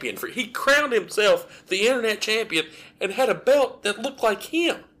champion. He crowned himself the internet champion and had a belt that looked like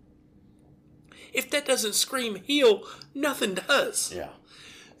him. If that doesn't scream heel, nothing does. Yeah.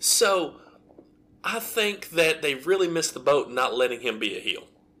 So, I think that they really missed the boat not letting him be a heel.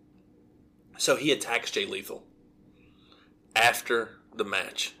 So he attacks Jay Lethal after the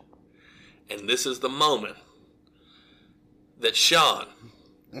match. And this is the moment that Sean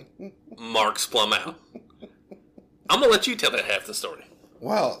marks Plum out. I'm going to let you tell that half the story.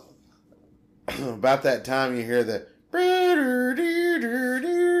 Well, about that time you hear the...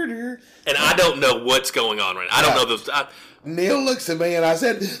 And I don't know what's going on right now. I don't know those... Neil looks at me and I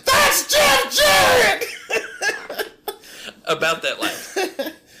said, that's Jeff Jarrett! About that laugh.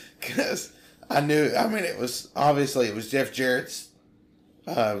 Because I knew, it was Jeff Jarrett's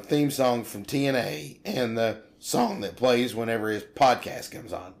theme song from TNA and the song that plays whenever his podcast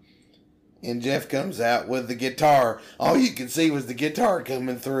comes on. And Jeff comes out with the guitar. All you could see was the guitar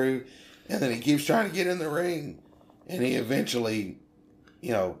coming through. And then he keeps trying to get in the ring. And he eventually,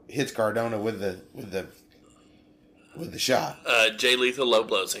 hits Cardona with the shot. Jay Lethal low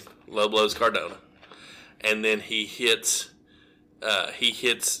blows him. Low blows Cardona. And then he hits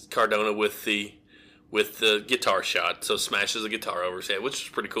Cardona with the guitar shot. So smashes the guitar over his head, which is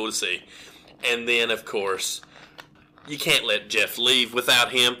pretty cool to see. And then, of course, you can't let Jeff leave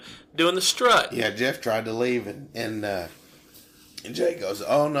without him doing the strut. Yeah, Jeff tried to leave, and Jay goes,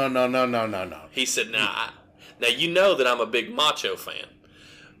 oh, no. He said, now you know that I'm a big Macho fan,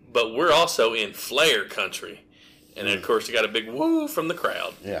 but we're also in Flair country. And then, of course, you got a big woo from the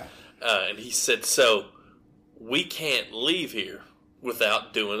crowd. Yeah. And he said, so we can't leave here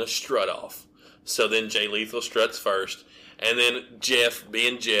without doing a strut off. So then Jay Lethal struts first. And then Jeff,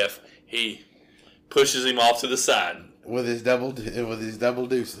 being Jeff, he pushes him off to the side with his double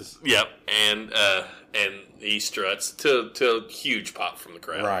deuces. Yep, and he struts to a huge pop from the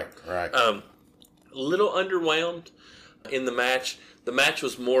crowd. Right. A little underwhelmed in the match. The match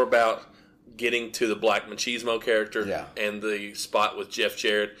was more about getting to the Black Machismo character and the spot with Jeff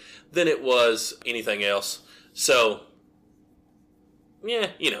Jarrett than it was anything else. So, yeah,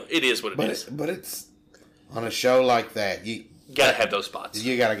 it is what it is. But it's on a show like that, you gotta have those spots.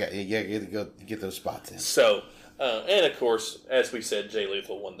 You gotta get those spots in. So, and of course, as we said, Jay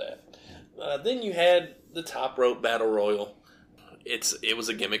Lethal won that. Then you had the Top Rope Battle Royal. It was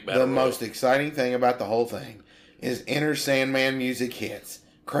a gimmick battle. The most exciting thing about the whole thing is Enter Sandman music hits.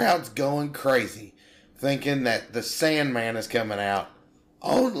 Crowd's going crazy, thinking that the Sandman is coming out,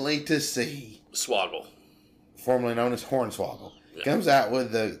 only to see Swoggle, formerly known as Hornswoggle, comes out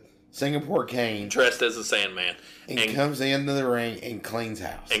with the Singapore cane, dressed as the Sandman, and comes into the ring and cleans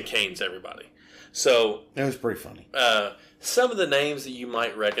house and canes everybody. So it was pretty funny. Some of the names that you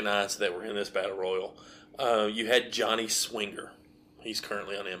might recognize that were in this battle royal, you had Johnny Swinger. He's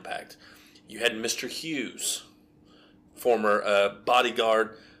currently on Impact. You had Mr. Hughes, former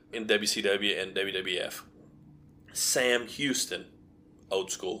bodyguard in WCW and WWF. Sam Houston,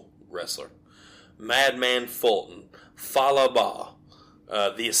 old school wrestler. Madman Fulton, Falaba,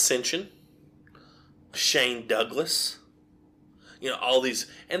 The Ascension, Shane Douglas. All these,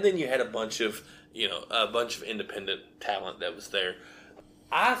 and then you had a bunch of independent talent that was there.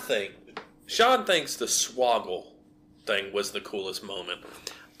 I think Sean thinks the Swoggle thing was the coolest moment.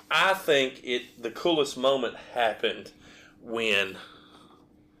 I think the coolest moment happened when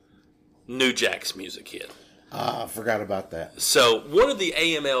New Jack's music hit. I forgot about that. So one of the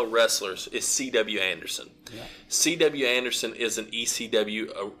AML wrestlers is C.W. Anderson. Yeah. C.W. Anderson is an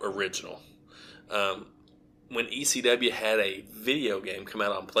ECW original. When ECW had a video game come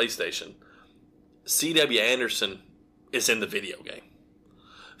out on PlayStation, C.W. Anderson is in the video game.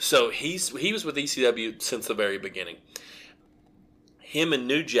 So he was with ECW since the very beginning. Him and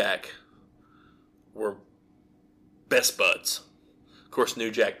New Jack were best buds. Of course, New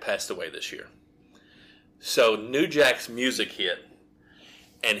Jack passed away this year. So New Jack's music hit,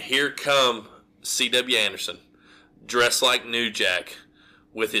 and here come C.W. Anderson, dressed like New Jack,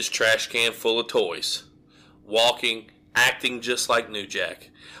 with his trash can full of toys, walking, acting just like New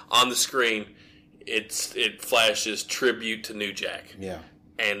Jack. On the screen, it flashes tribute to New Jack. Yeah.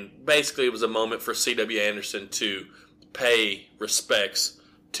 And basically it was a moment for C.W. Anderson to pay respects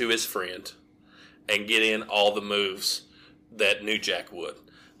to his friend and get in all the moves that New Jack would.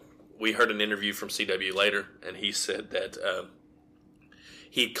 We heard an interview from C.W. later, and he said that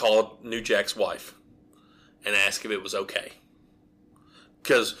he called New Jack's wife and asked if it was okay.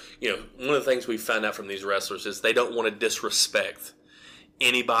 Because, one of the things we found out from these wrestlers is they don't want to disrespect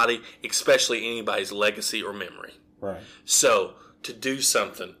anybody, especially anybody's legacy or memory. Right. So, to do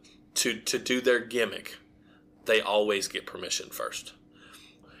something, to do their gimmick, they always get permission first.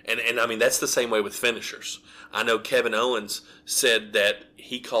 And I mean, that's the same way with finishers. I know Kevin Owens said that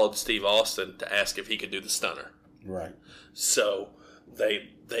he called Steve Austin to ask if he could do the stunner. Right. So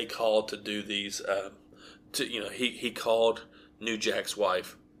they called to do these. He called New Jack's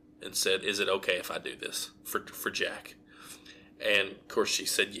wife and said, "Is it okay if I do this for Jack?" And of course she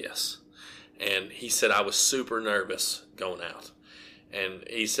said yes. And he said, "I was super nervous going out." And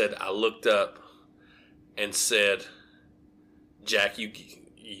he said, "I looked up and said, Jack,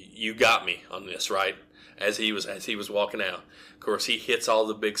 you got me on this, right?" As he was walking out. Of course, he hits all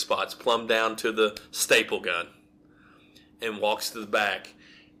the big spots, plumb down to the staple gun, and walks to the back,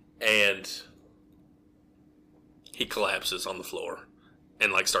 and he collapses on the floor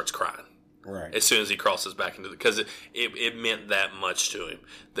and starts crying. Right. As soon as he crosses back into because it meant that much to him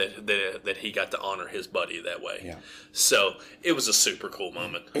that he got to honor his buddy that way. Yeah. So it was a super cool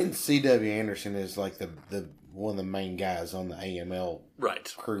moment. And C.W. Anderson is like the one of the main guys on the AML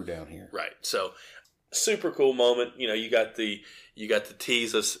crew down here. Right. So super cool moment. You got the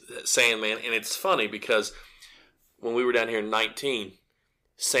tease of Sandman, and it's funny because when we were down here in 19,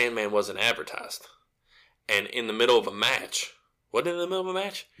 Sandman wasn't advertised, and in the middle of a match. Wasn't it in the middle of a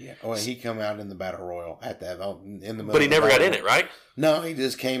match? Yeah. Well, he come out in the Battle Royal in the middle. But he never got in it, right? No, he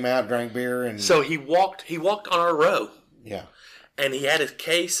just came out, drank beer, and so he walked on our row. Yeah. And he had a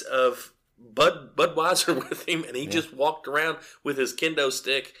case of Budweiser with him, and he just walked around with his kendo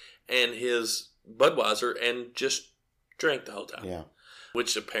stick and his Budweiser and just drank the whole time. Yeah.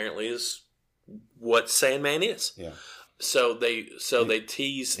 Which apparently is what Sandman is. Yeah. So they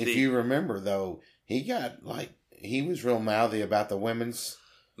teased If you remember though, he got he was real mouthy about the women's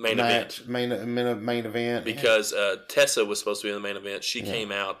main event. Main event. Because Tessa was supposed to be in the main event. She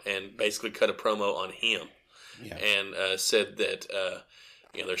came out and basically cut a promo on him. Yeah. And said that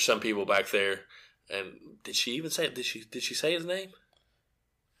there's some people back there. And did she even say it? Did she say his name?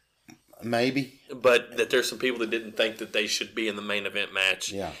 Maybe. But that there's some people that didn't think that they should be in the main event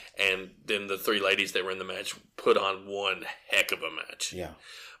match. Yeah. And then the 3 ladies that were in the match put on one heck of a match. Yeah.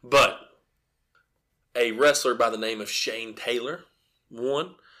 But a wrestler by the name of Shane Taylor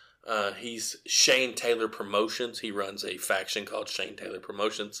won. He's Shane Taylor Promotions. He runs a faction called Shane Taylor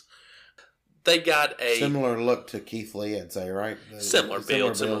Promotions. They got a similar look to Keith Lee, I'd say, right? Similar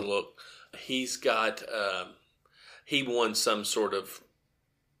build, similar look. He's got he won some sort of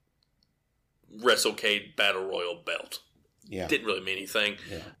WrestleCade Battle Royal belt. Yeah, didn't really mean anything.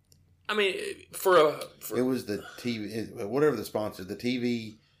 Yeah, I mean, it was the TV, whatever the sponsor, the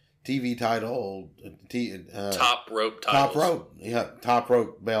TV title, Top Rope titles. Top Rope, yeah, Top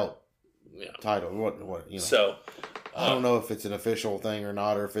Rope belt, title. What So I don't know if it's an official thing or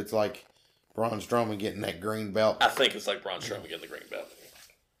not, or if it's like Braun Strowman getting that green belt. I think it's like Braun Strowman getting the green belt.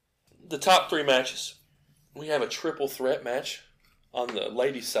 The top 3 matches, we have a triple threat match on the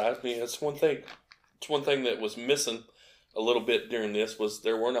ladies' side. I mean, that's one thing. It's one thing that was missing a little bit during this was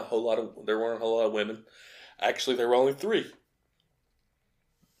there weren't a whole lot of women. Actually, there were only 3,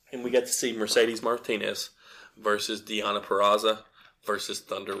 and we got to see Mercedes Martinez versus Deonna Purrazzo versus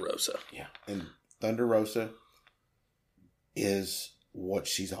Thunder Rosa. Yeah, and Thunder Rosa is what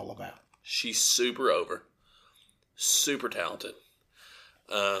she's all about. She's super over, super talented.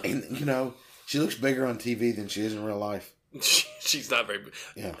 And, she looks bigger on TV than she is in real life. She's not very big.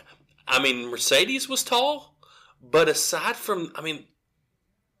 Yeah. I mean, Mercedes was tall, but aside from,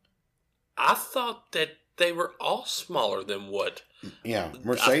 I thought that they were all smaller than what. Yeah,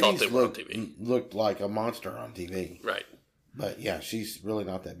 Mercedes looked like a monster on TV. Right. But, yeah, she's really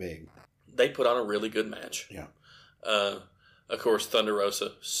not that big. They put on a really good match. Yeah. Of course, Thunder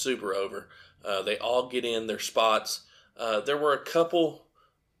Rosa, super over. They all get in their spots. There were a couple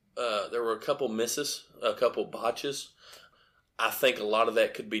misses, a couple botches. I think a lot of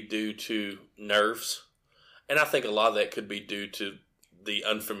that could be due to nerves, and I think a lot of that could be due to the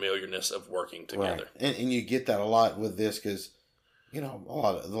unfamiliarness of working together. Right. And you get that a lot with this because, a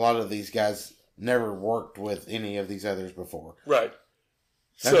lot of these guys never worked with any of these others before. Right.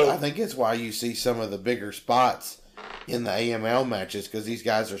 So I think it's why you see some of the bigger spots in the AML matches because these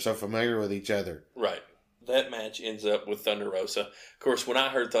guys are so familiar with each other. Right. That match ends up with Thunder Rosa. Of course, when I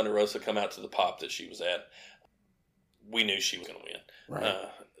heard Thunder Rosa come out to the pop that she was at, we knew she was going to win. Right.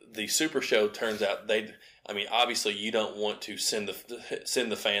 The Super Show turns out obviously you don't want to send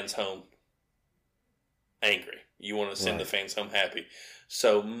the fans home angry. You want to send the fans home happy.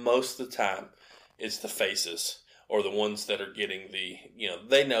 So most of the time, it's the faces or the ones that are getting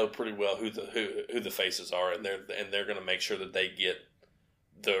they know pretty well who the faces are, and they're going to make sure that they get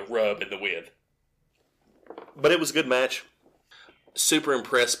the rub and the win. But it was a good match. Super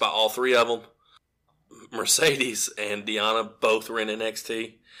impressed by all 3 of them. Mercedes and Deonna both were in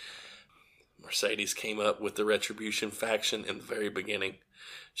NXT. Mercedes came up with the Retribution faction in the very beginning.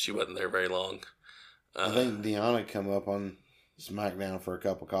 She wasn't there very long. I think Deonna come up on SmackDown for a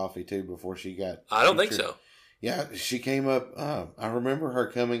cup of coffee too before she got. I don't think so. Yeah, she came up. I remember her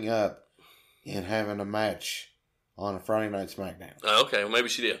coming up and having a match on a Friday Night SmackDown. Okay, well maybe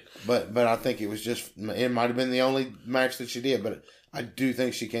she did. But I think it might have been the only match that she did, but I do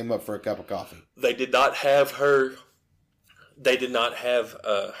think she came up for a cup of coffee. They did not have her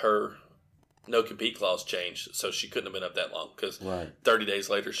no compete clause changed, so she couldn't have been up that long because 30 days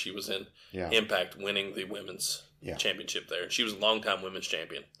later she was in Impact winning the women's championship there. She was a longtime women's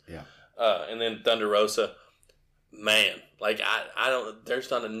champion. Yeah. And then Thunder Rosa, man, I don't. There's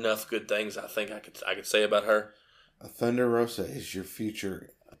not enough good things I think I could say about her. Thunder Rosa is your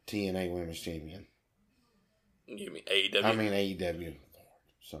future TNA Women's Champion. You mean AEW? I mean AEW.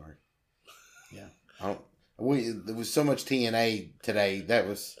 Sorry. Yeah. There was so much TNA today. That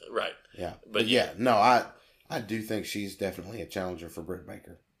was right. Yeah. But no, I do think she's definitely a challenger for Britt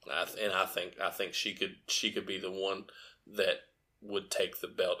Baker. And I think she could be the one that would take the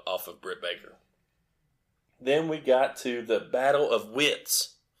belt off of Britt Baker. Then we got to the Battle of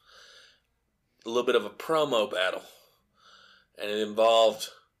Wits. A little bit of a promo battle. And it involved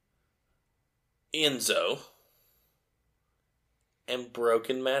Enzo and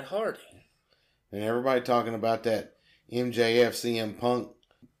Broken Matt Hardy. And everybody talking about that MJF CM Punk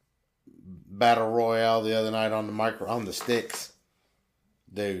battle royale the other night on the sticks.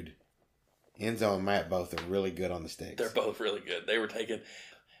 Dude, Enzo and Matt both are really good on the sticks. They're both really good. They were taking...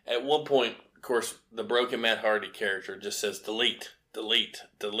 At one point, of course, the Broken Matt Hardy character just says delete. delete.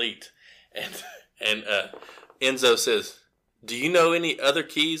 And Enzo says, do you know any other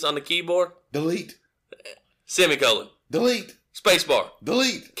keys on the keyboard? Delete. Semicolon. Delete. Spacebar.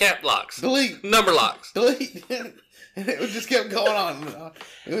 Delete. Cap locks. Delete. Number locks. Delete. And it just kept going on.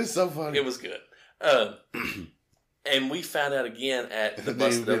 It was so funny. It was good. And we found out again at the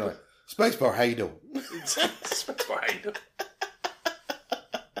Busted Open. Like, Spacebar, how you doing? Spacebar, how you doing?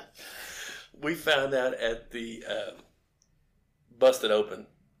 We found out at the Busted Open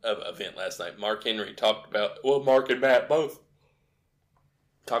event last night. Mark Henry talked about, well, Mark and Matt both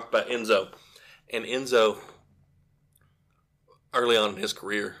talked about Enzo. And Enzo, early on in his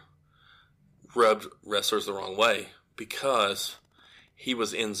career, rubbed wrestlers the wrong way because he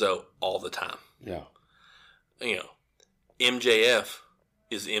was Enzo all the time. Yeah. You know, MJF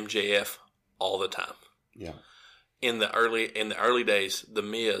is MJF all the time. Yeah. In the early days, The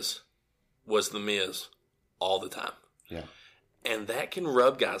Miz was The Miz all the time. Yeah. And that can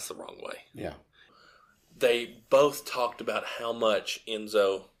rub guys the wrong way. Yeah. They both talked about how much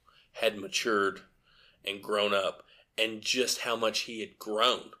Enzo had matured and grown up, and just how much he had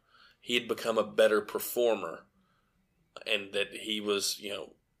grown. He had become a better performer, and that he was, you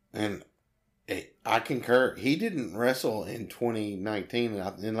know. And I concur. He didn't wrestle in 2019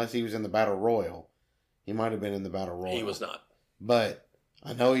 unless he was in the Battle Royal. He might have been in the Battle Royal. He was not. But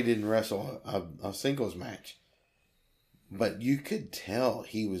I know he didn't wrestle a singles match. But you could tell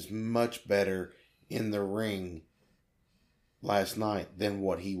he was much better in the ring last night than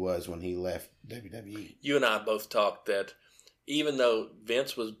what he was when he left WWE. You and I both talked that even though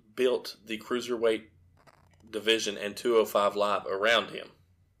Vince was built the Cruiserweight division and 205 Live around him,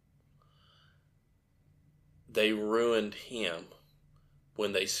 they ruined him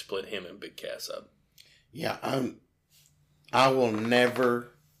when they split him and Big Cass up. Yeah, I will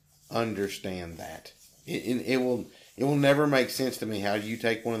never understand that. It will never make sense to me how you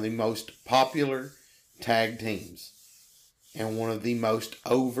take one of the most popular tag teams and one of the most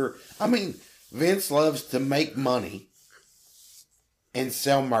I mean, Vince loves to make money and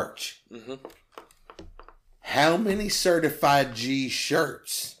sell merch. Mm-hmm. How many Certified G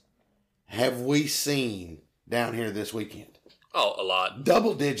shirts have we seen down here this weekend? Oh, a lot.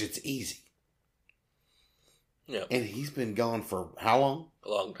 Double digits easy. Yeah. And he's been gone for how long? A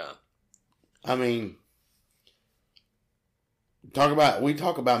long time. I mean, we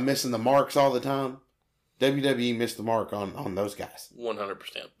talk about missing the marks all the time. WWE missed the mark on those guys. 100%.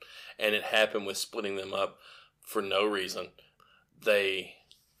 And it happened with splitting them up for no reason. They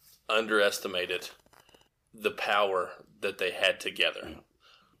underestimated the power that they had together.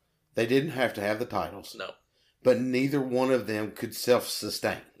 They didn't have to have the titles. No. But neither one of them could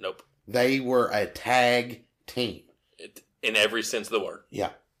self-sustain. Nope. They were a tag team. In every sense of the word.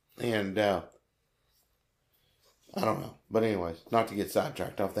 Yeah. And I don't know. But anyways, not to get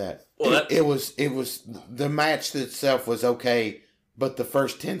sidetracked off that. Well, it was the match itself was okay, but the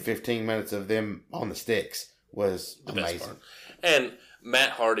first 10-15 minutes of them on the sticks was amazing. And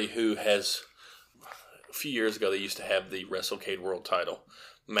Matt Hardy, who has a few years ago they used to have the WrestleCade World title.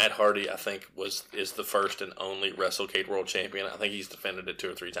 Matt Hardy, I think, is the first and only WrestleCade World Champion. I think he's defended it 2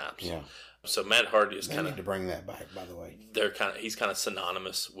 or 3 times. Yeah. So Matt Hardy is kind of to bring that back, by the way. He's kind of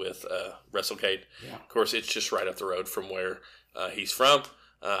synonymous with WrestleCade. Yeah. Of course, it's just right up the road from where he's from.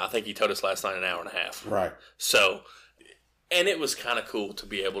 I think he told us last night an hour and a half. Right. So, and it was kind of cool to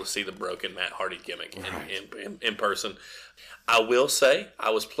be able to see the broken Matt Hardy gimmick in person. I will say I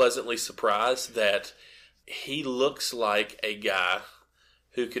was pleasantly surprised that he looks like a guy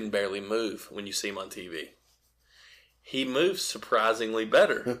who can barely move when you see him on TV. He moves surprisingly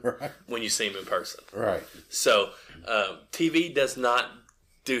better when you see him in person. Right. So, TV does not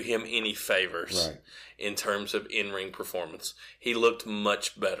do him any favors in terms of in-ring performance. He looked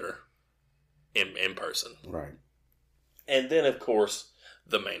much better in person. Right. And then, of course,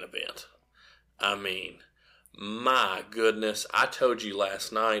 the main event. I mean, my goodness. I told you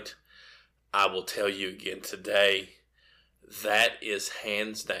last night. I will tell you again today. That is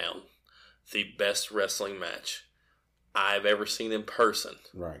hands down the best wrestling match I've ever seen in person.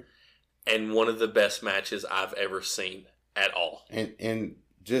 Right. And one of the best matches I've ever seen at all. And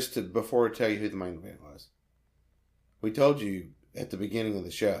just before I tell you who the main event was, we told you at the beginning of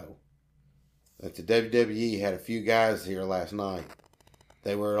the show that the WWE had a few guys here last night.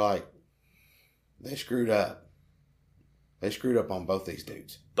 They were like, they screwed up. They screwed up on both these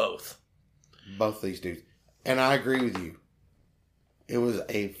dudes. Both these dudes. And I agree with you. It was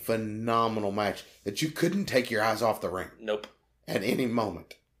a phenomenal match that you couldn't take your eyes off the ring. Nope. At any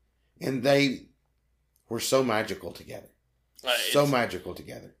moment. And they were so magical together. So magical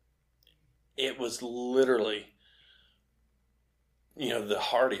together. It was literally the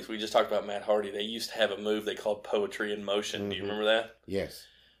Hardys. We just talked about Matt Hardy. They used to have a move they called poetry in motion. Do you remember that? Yes.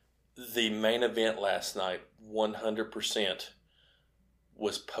 The main event last night, 100%,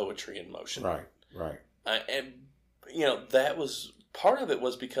 was poetry in motion. Right. And that was part of it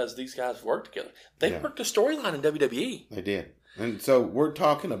was because these guys worked together. They worked a storyline in WWE. They did. And so we're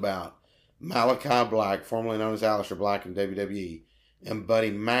talking about Malachi Black, formerly known as Aleister Black in WWE, and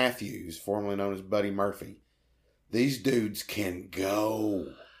Buddy Matthews, formerly known as Buddy Murphy. These dudes can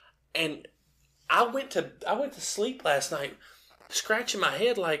go. And I went to sleep last night scratching my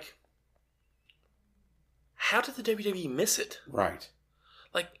head like, how did the WWE miss it? Right.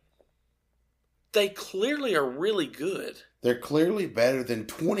 Like, they clearly are really good. They're clearly better than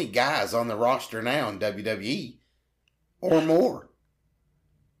 20 guys on the roster now in WWE or more.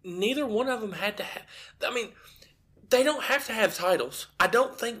 Neither one of them had to have. I mean, they don't have to have titles. I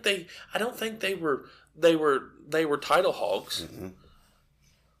don't think they were title hogs. Mm-hmm.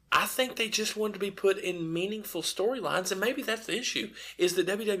 I think they just wanted to be put in meaningful storylines, and maybe that's the issue: is that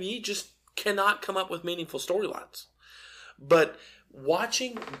WWE just cannot come up with meaningful storylines. But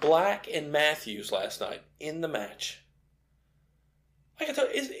watching Black and Matthews last night in the match, like I told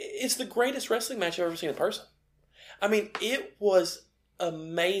you, it's the greatest wrestling match I've ever seen in person. I mean, it was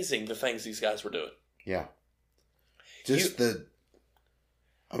amazing the things these guys were doing. Yeah. The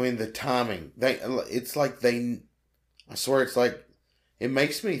timing. I swear it's like, it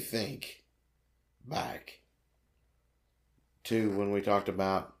makes me think back to when we talked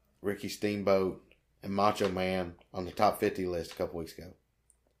about Ricky Steamboat and Macho Man on the top 50 list a couple weeks ago.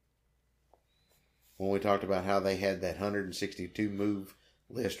 When we talked about how they had that 162 move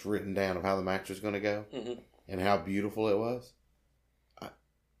list written down of how the match was going to go and how beautiful it was.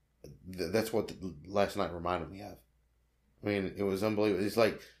 That's what last night reminded me of. I mean, it was unbelievable. It's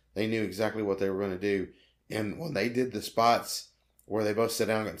like they knew exactly what they were going to do. And when they did the spots where they both sit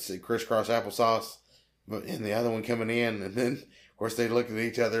down and see crisscross applesauce, and the other one coming in, and then, of course, they looked at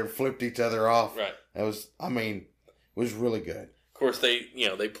each other, flipped each other off. Right. That was, it was really good. Of course, they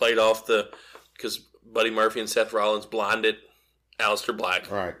played off because Buddy Murphy and Seth Rollins blinded Aleister Black.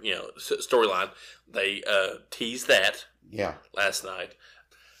 Right. Storyline. They teased that. Yeah. Last night.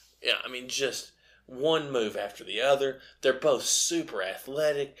 Yeah, I mean, just one move after the other. They're both super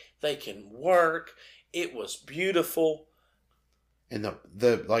athletic. They can work. It was beautiful. And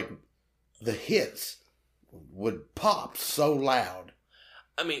the hits would pop so loud.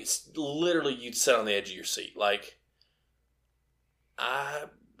 I mean, literally, you'd sit on the edge of your seat. Like, I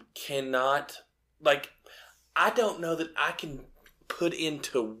cannot, I don't know that I can put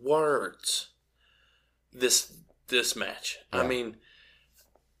into words this match. Yeah. I mean,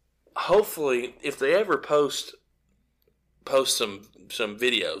 hopefully, if they ever post some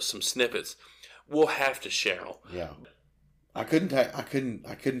videos, some snippets, we'll have to share them. Yeah, I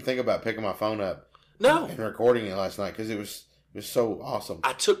couldn't think about picking my phone up. No, and recording it last night because it was so awesome.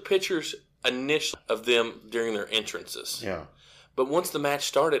 I took pictures initially of them during their entrances. Yeah, but once the match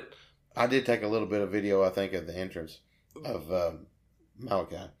started, I did take a little bit of video. I think of the entrance of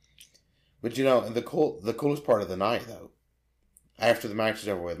Malachi. But the coolest part of the night though, after the match is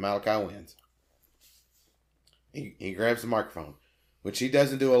over with, Malachi wins. He grabs the microphone, which he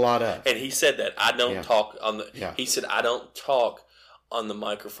doesn't do a lot of. And he said that I don't talk on the. Yeah. He said I don't talk on the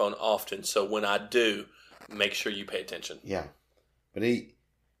microphone often, so when I do, make sure you pay attention. Yeah, but he,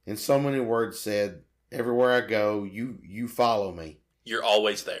 in so many words, said, "Everywhere I go, you follow me. You're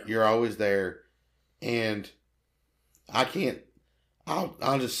always there. You're always there," and I can't.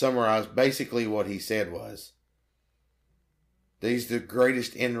 I'll just summarize. Basically, what he said was, he's the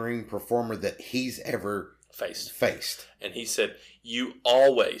greatest in-ring performer that he's ever faced. And he said, you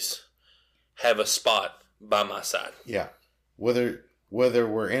always have a spot by my side. Yeah. Whether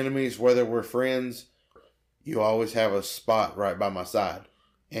we're enemies, whether we're friends, you always have a spot right by my side.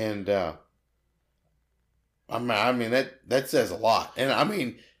 And, I mean, that says a lot. And I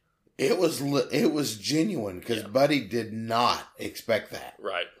mean, it was genuine because Buddy did not expect that.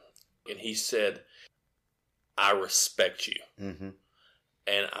 Right. And he said, I respect you. Mm-hmm.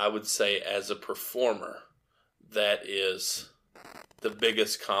 And I would say as a performer, that is the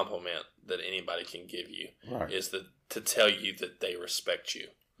biggest compliment that anybody can give you, right, is to tell you that they respect you.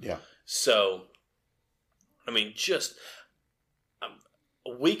 Yeah. So, I mean,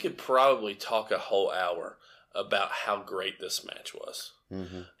 we could probably talk a whole hour about how great this match was.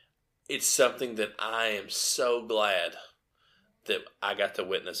 Mm-hmm. It's something that I am so glad that I got to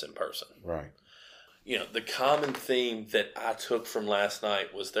witness in person. Right. The common theme that I took from last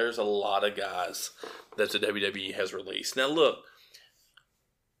night was there's a lot of guys that the WWE has released. Now, look,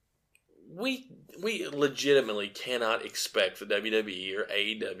 we legitimately cannot expect the WWE or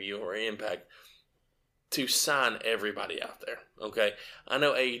AEW or Impact to sign everybody out there. Okay, I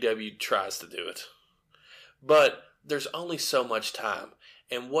know AEW tries to do it, but there's only so much time.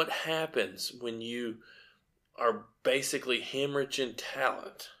 And what happens when you are basically hemorrhaging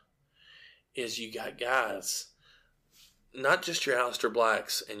talent is you got guys, not just your Aleister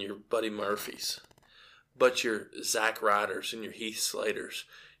Blacks and your Buddy Murphys, but your Zack Ryders and your Heath Slaters,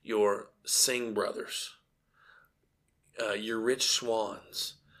 your Singh brothers, your Rich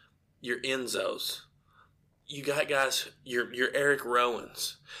Swans, your Enzos. You got guys, your Eric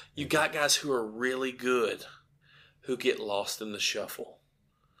Rowans. You got guys who are really good who get lost in the shuffle.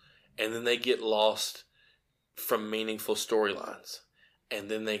 And then they get lost from meaningful storylines. And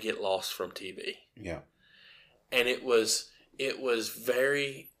then they get lost from TV. Yeah. And it was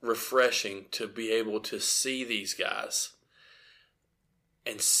very refreshing to be able to see these guys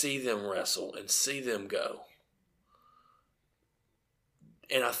and see them wrestle and see them go.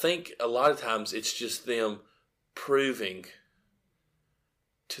 And I think a lot of times it's just them proving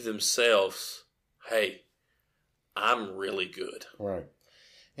to themselves, hey, I'm really good. Right.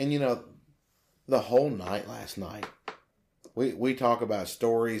 And, the whole night last night, we talk about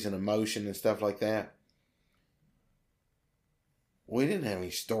stories and emotion and stuff like that. We didn't have any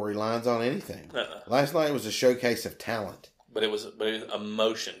storylines on anything. Last night was a showcase of talent. But it was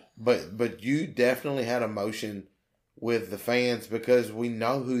emotion. But you definitely had emotion with the fans because we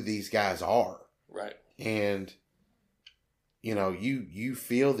know who these guys are. Right. And, you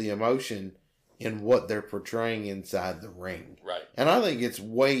feel the emotion in what they're portraying inside the ring. Right. And I think it's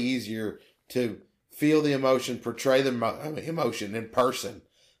way easier to feel the emotion, portray the emotion in person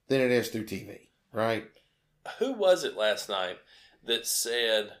than it is through TV. Right? Who was it last night that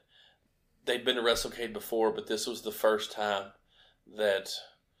said they'd been to WrestleCade before, but this was the first time that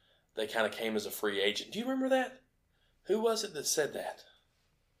they kind of came as a free agent? Do you remember that? Who was it that said that?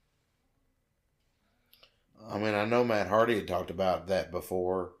 I mean, I know Matt Hardy had talked about that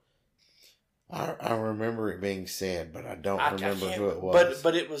before. I remember it being said, but I don't remember who it was.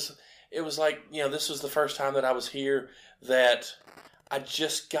 But it was like, this was the first time that I was here that I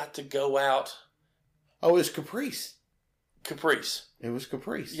just got to go out. Oh, it was Caprice. It was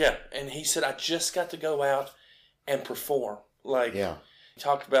Caprice. Yeah, and he said, I just got to go out and perform. Like, yeah. He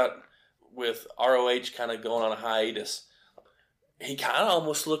talked about with ROH kind of going on a hiatus. He kind of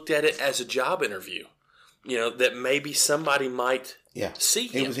almost looked at it as a job interview. That maybe somebody might see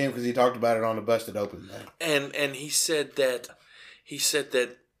him. It was him because he talked about it on the Busted Open thing. And he said that,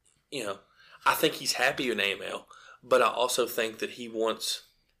 I think he's happy in AML, but I also think that he wants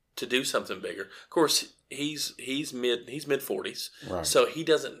to do something bigger. Of course, he's mid 40s, right. So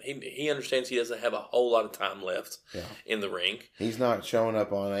he understands he doesn't have a whole lot of time left in the ring. He's not showing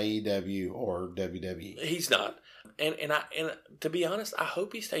up on AEW or WWE. He's not, and to be honest, I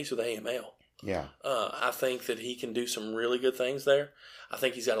hope he stays with AML. Yeah, I think that he can do some really good things there. I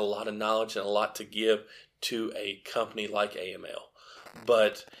think he's got a lot of knowledge and a lot to give to a company like AML,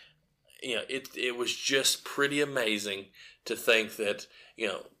 but it was just pretty amazing to think that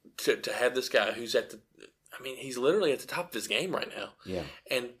to have this guy who's he's literally at the top of his game right now. Yeah.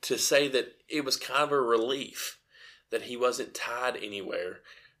 And to say that it was kind of a relief that he wasn't tied anywhere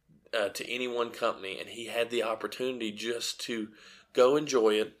to any one company, and he had the opportunity just to go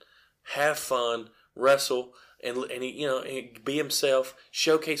enjoy it, have fun, wrestle, and he be himself,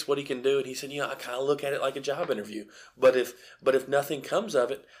 showcase what he can do. And he said, I kind of look at it like a job interview. But if nothing comes of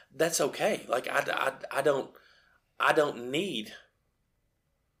it, that's okay. Like I don't need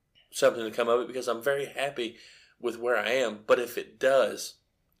something to come of it because I'm very happy with where I am. But if it does,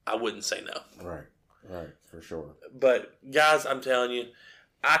 I wouldn't say no. Right, for sure. But guys, I'm telling you,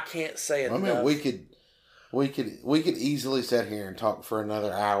 I can't say enough. I mean, we could easily sit here and talk for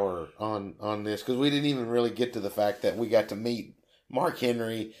another hour on this because we didn't even really get to the fact that we got to meet Mark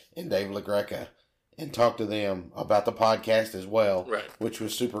Henry and Dave LaGreca and talk to them about the podcast as well, right? Which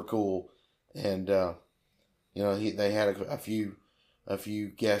was super cool. And they had a few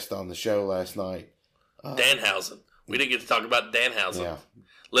guests on the show last night. Danhausen. We didn't get to talk about Danhausen. Yeah.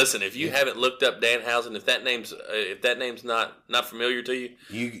 Listen, if you haven't looked up Danhausen, if that name's not familiar to you,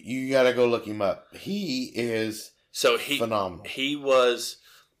 you got to go look him up. He is phenomenal.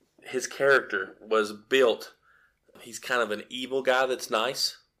 His character was built. He's kind of an evil guy that's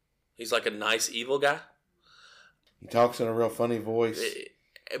nice. He's like a nice evil guy. He talks in a real funny voice.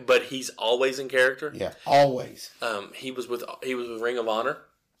 But he's always in character. Yeah, always. He was with Ring of Honor,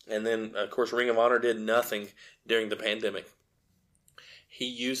 and then of course Ring of Honor did nothing during the pandemic. He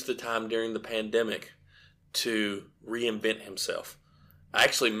used the time during the pandemic to reinvent himself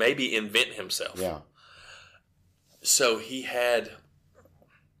Actually, maybe invent himself. Yeah. So He's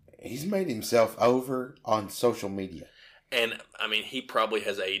made himself over on social media. And, I mean, he probably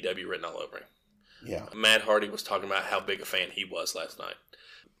has AEW written all over him. Yeah. Matt Hardy was talking about how big a fan he was last night.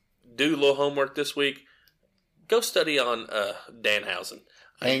 Do a little homework this week. Go study on Danhausen.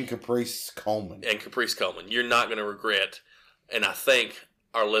 And Caprice Coleman. You're not going to regret. And I think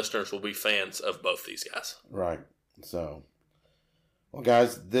our listeners will be fans of both these guys. Right. So, well,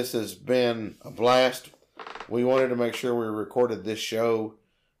 guys, this has been a blast. We wanted to make sure we recorded this show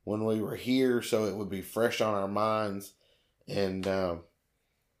when we were here so it would be fresh on our minds. And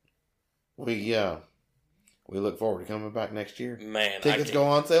we look forward to coming back next year. Man, tickets go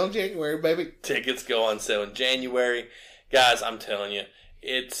on sale in January, baby. Tickets go on sale in January. Guys, I'm telling you,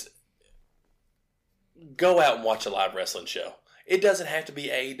 go out and watch a live wrestling show. It doesn't have to be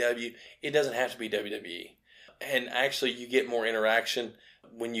AEW. It doesn't have to be WWE. And actually, you get more interaction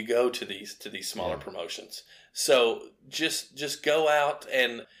when you go to these smaller promotions. So just go out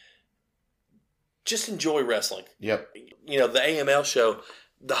and just enjoy wrestling. Yep. You know, the AML show,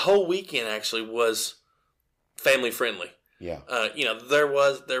 the whole weekend actually was family friendly. Yeah. You know, there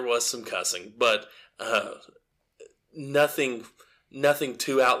was some cussing, but nothing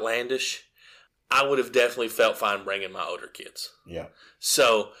too outlandish. I would have definitely felt fine bringing my older kids. Yeah.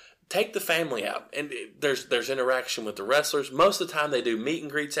 So take the family out, and there's interaction with the wrestlers. Most of the time, they do meet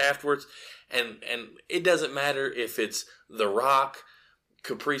and greets afterwards, and it doesn't matter if it's The Rock,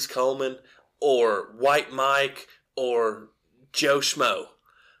 Caprice Coleman, or White Mike, or Joe Schmo.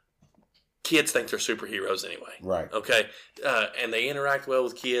 Kids think they're superheroes anyway. Right. Okay? And they interact well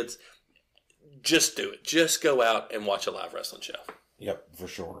with kids. Just do it. Just go out and watch a live wrestling show. Yep, for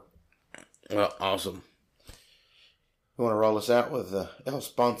sure. Well, awesome. You want to roll us out with El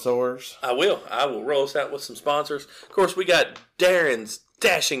sponsors? I will roll us out with some sponsors. Of course, we got Darren's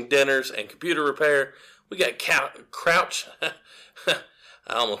Dashing Dinners and Computer Repair. We got Crouch.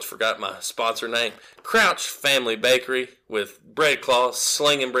 I almost forgot my sponsor name. Crouch Family Bakery with Bread Claw,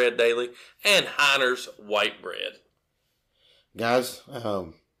 slinging bread daily, and Heiner's White Bread. Guys,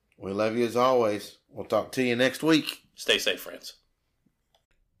 we love you as always. We'll talk to you next week. Stay safe, friends.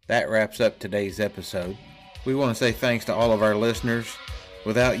 That wraps up today's episode. We want to say thanks to all of our listeners.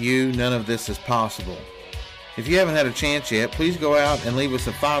 Without you, none of this is possible. If you haven't had a chance yet, please go out and leave us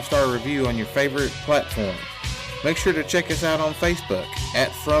a 5-star review on your favorite platform. Make sure to check us out on Facebook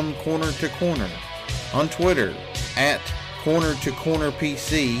at From Corner to Corner, on Twitter at Corner to Corner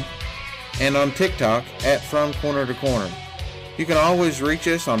PC, and on TikTok at From Corner to Corner. You can always reach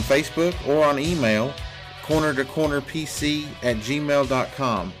us on Facebook or on email,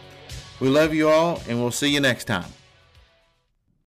 cornertocornerpc@gmail.com. We love you all, and we'll see you next time.